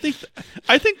 I mean, I think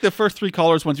the first 3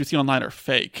 callers ones you see online are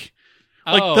fake.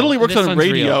 That only works on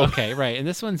radio. Real. Okay, right. And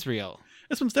this one's real.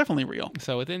 This one's definitely real.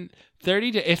 So within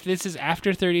 30 days, if this is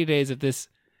after 30 days of this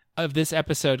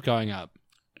episode going up,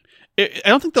 I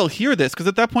don't think they'll hear this because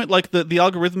at that point, the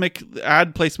algorithmic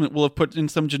ad placement will have put in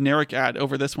some generic ad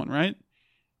over this one, right?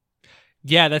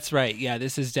 Yeah, that's right. Yeah,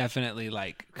 this is definitely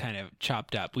kind of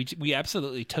chopped up. We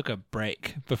absolutely took a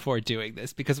break before doing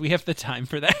this because we have the time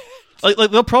for that.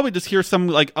 They'll probably just hear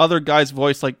some other guy's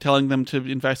voice telling them to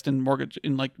invest in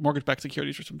mortgage-backed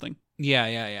securities or something.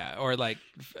 Yeah. Or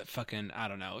fucking, I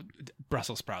don't know,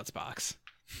 Brussels sprouts box.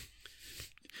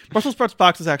 Brussels sprouts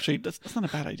box is actually that's not a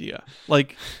bad idea.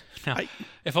 No.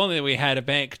 If only we had a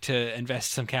bank to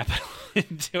invest some capital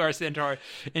into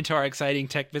our exciting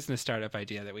tech business startup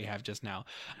idea that we have just now.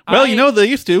 Well, they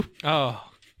used to. Oh,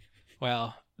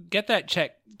 well, get that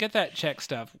check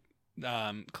stuff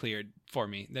cleared for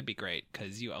me. That'd be great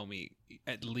because you owe me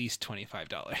at least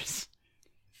 $25.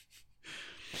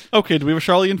 Okay, do we have a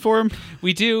Charlie Forum?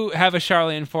 We do have a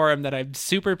Charlie Forum that I'm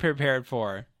super prepared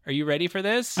for. Are you ready for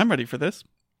this? I'm ready for this.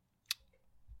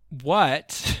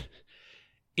 What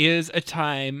is a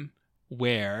time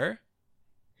where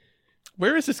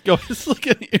is this going? Is this an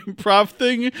improv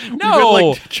thing? No, we're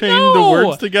gonna, chain the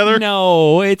words together.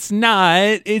 No, it's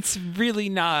not. It's really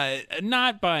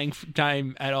not buying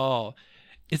time at all.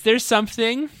 Is there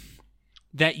something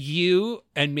that you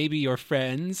and maybe your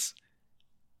friends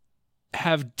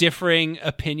have differing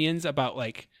opinions about,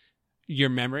 your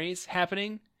memories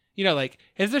happening?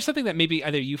 Is there something that maybe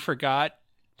either you forgot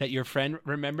that your friend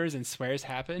remembers and swears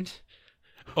happened?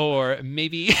 Or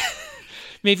maybe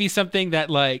something that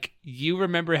you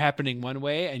remember happening one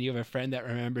way and you have a friend that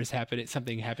remembers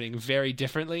something happening very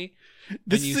differently.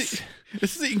 This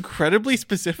is incredibly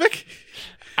specific.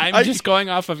 I'm just going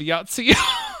off of Yahtzee.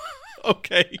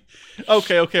 Okay.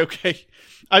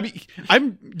 I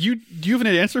mean, do you have an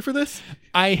answer for this?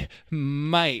 I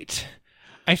might.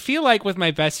 I feel like with my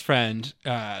best friend,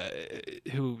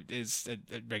 who is a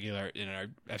regular in our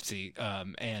FC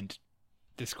and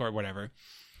Discord, whatever,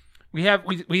 We have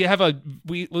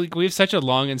such a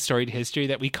long and storied history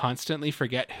that we constantly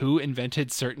forget who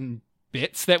invented certain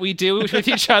bits that we do with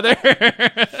each other.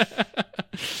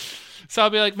 So I'll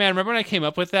be like, man, remember when I came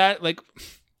up with that? Like,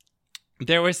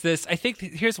 there was this. I think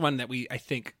here's one that I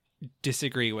think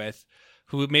disagree with.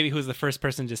 Who was the first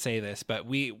person to say this? But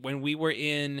when we were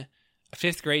in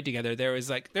 5th grade together, there's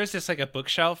just like a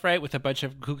bookshelf, right, with a bunch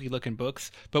of kooky looking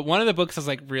books. But one of the books was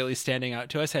like really standing out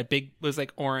to us. Was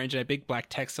like orange and had big black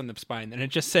text on the spine, and it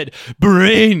just said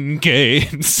 "Brain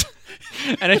Games."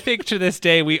 And I think to this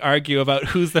day we argue about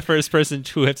who's the first person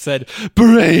to have said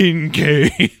 "Brain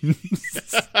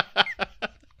Games."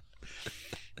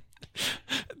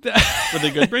 Were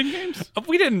they good brain games?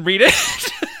 We didn't read it.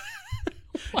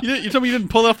 You told me you didn't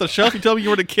pull it off the shelf. You told me you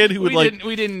were the kid who would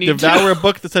we didn't need devour a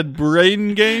book that said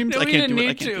brain games. No, I can't do it.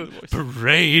 I can't do the voice.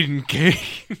 Brain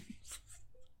Games.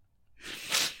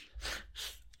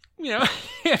 You know,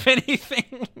 have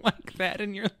anything like that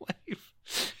in your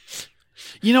life?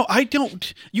 You know, I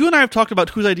don't. You and I have talked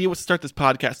about whose idea was to start this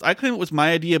podcast. I claim it was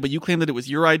my idea, but you claim that it was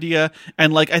your idea.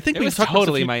 And I think it was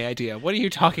totally my idea. What are you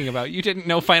talking about? You didn't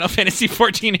know Final Fantasy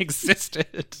XIV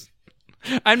existed.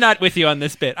 I'm not with you on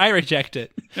this bit. I reject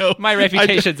it. No, my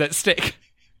reputation's at stake.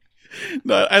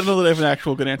 No, I don't know that I have an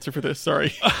actual good answer for this.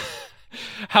 Sorry.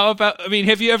 How about? I mean,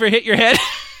 have you ever hit your head?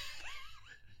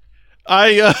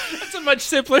 That's a much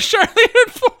simpler Charlie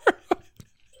for.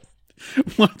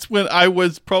 Once when I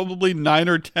was probably 9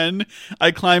 or 10,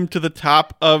 I climbed to the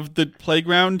top of the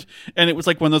playground, and it was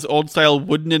like one of those old style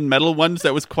wooden and metal ones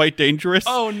that was quite dangerous.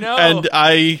 Oh no! And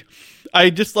I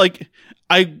just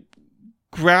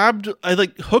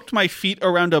hooked my feet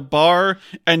around a bar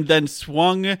and then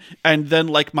swung, and then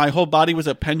my whole body was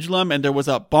a pendulum and there was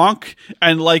a bonk,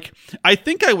 and I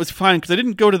think I was fine because I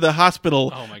didn't go to the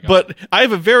hospital. Oh my God. But I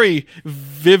have a very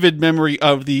vivid memory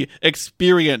of the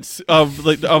experience of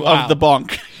the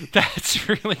bonk.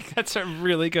 That's a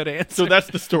really good answer. So that's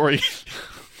the story.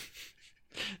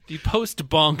 The post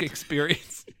bonk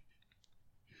experience.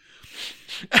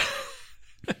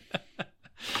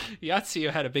 Yahtzee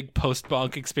had a big post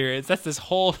bonk experience. That's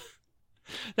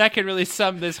that could really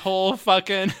sum this whole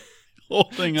fucking whole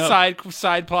thing up.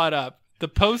 Side plot up. The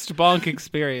post bonk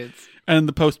experience and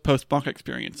the post bonk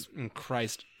experience.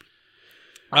 Christ.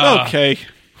 Okay.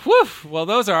 Whew. Well,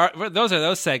 those are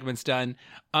those segments done.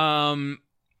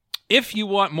 If you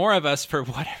want more of us for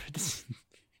whatever this,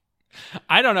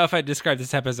 I don't know if I'd describe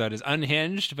this episode as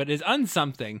unhinged, but as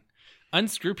unsomething,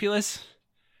 unscrupulous.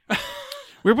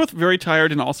 We're both very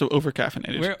tired and also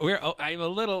over-caffeinated. I'm a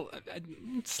little,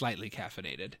 slightly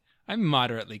caffeinated. I'm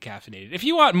moderately caffeinated. If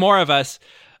you want more of us,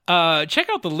 check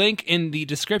out the link in the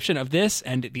description of this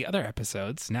and the other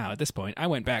episodes. Now, at this point, I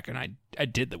went back and I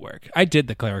did the work. I did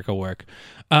the clerical work.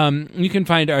 You can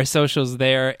find our socials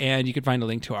there, and you can find a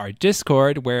link to our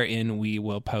Discord, wherein we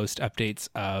will post updates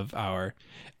of our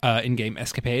in-game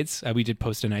escapades. We did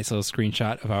post a nice little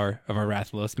screenshot of our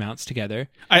Rathalos mounts together.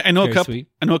 I know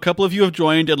a couple of you have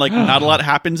joined, and not a lot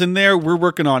happens in there. We're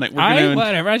working on it.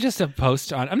 Whatever. I just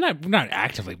post on. I'm not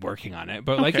actively working on it,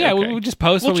 but okay. we'll just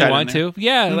post when we want to.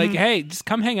 Yeah, Mm-hmm. hey, just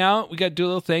come hang out. We got to do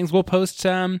little things. We'll post.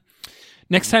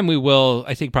 Next time we will,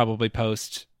 I think, probably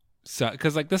post. So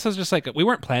because this was just we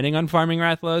weren't planning on farming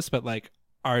Rathalos, but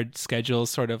our schedules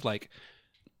sort of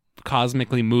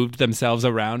cosmically moved themselves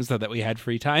around so that we had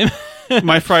free time.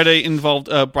 My Friday involved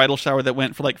a bridal shower that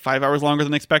went for 5 hours longer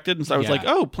than expected, and so I was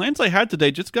oh, plans I had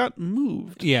today just got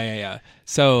moved. Yeah.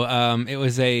 So it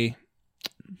was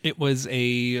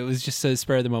just a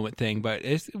spur of the moment thing, but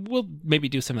we'll maybe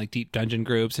do some deep dungeon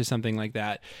groups or something like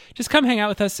that. Just come hang out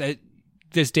with us at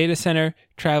this data center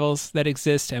travels that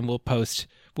exist, and we'll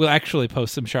actually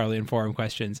post some Charlie forum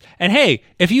questions. And hey,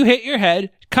 if you hit your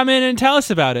head, come in and tell us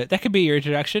about it. That could be your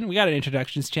introduction. We got an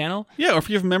introductions channel. Yeah, or if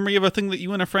you have memory of a thing that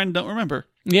you and a friend don't remember.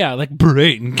 Yeah,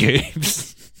 brain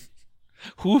games.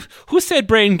 Who said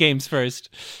brain games first?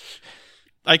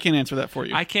 I can't answer that for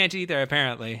you. I can't either,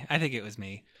 apparently. I think it was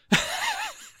me.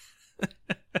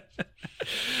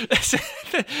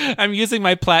 I'm using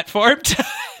my platform to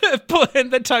put in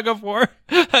the tug of war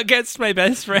against my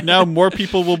best friend. Now more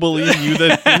people will believe you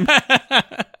than him.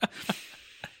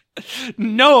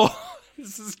 No,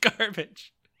 this is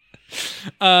garbage.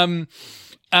 And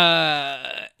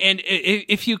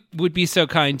if you would be so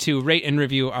kind to rate and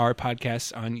review our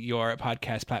podcast on your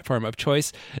podcast platform of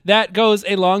choice, that goes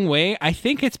a long way. I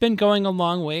think it's been going a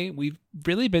long way. We've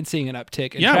really been seeing an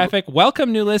uptick in Yeah. traffic.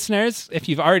 Welcome, new listeners. If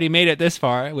you've already made it this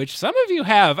far, which some of you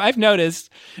have, I've noticed.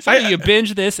 Some of you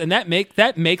binge this, and that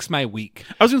makes my week.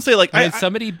 I was gonna say, like, When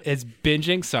somebody is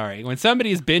binging, when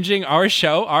somebody is binging our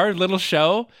show, our little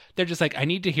show, they're just like, I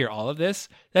need to hear all of this.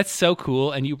 That's so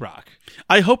cool, and you rock.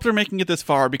 I hope they're making it this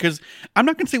far, because I'm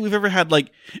not gonna say we've ever had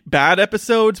like bad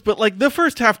episodes, but like the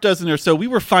first half dozen or so, we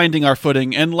were finding our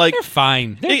footing, and like They're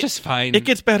fine. They're just fine. It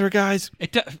gets better, guys.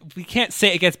 We can't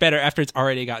say it gets better after it's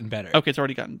already gotten better. Okay, it's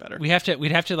already gotten better. We'd have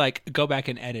to like go back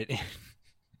and edit.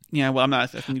 Yeah, well, I'm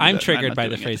not. I'm triggered by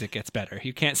the phrase "it gets better."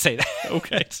 You can't say that.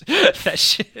 Okay, that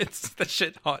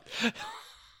shit hot.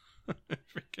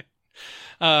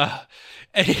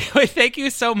 Anyway, thank you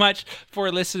so much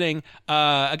for listening.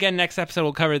 Again, next episode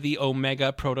we'll cover the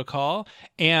Omega Protocol.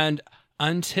 And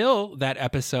until that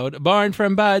episode, Born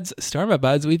from Buds, Storm of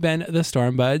Buds, we've been the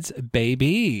Storm Buds,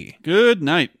 baby. Good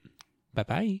night.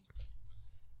 Bye-bye.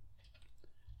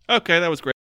 Okay, that was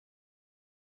great.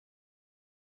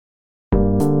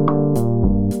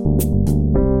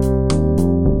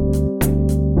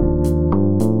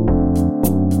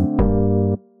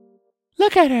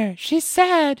 Look at her. She's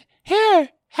sad. Here,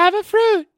 have a fruit.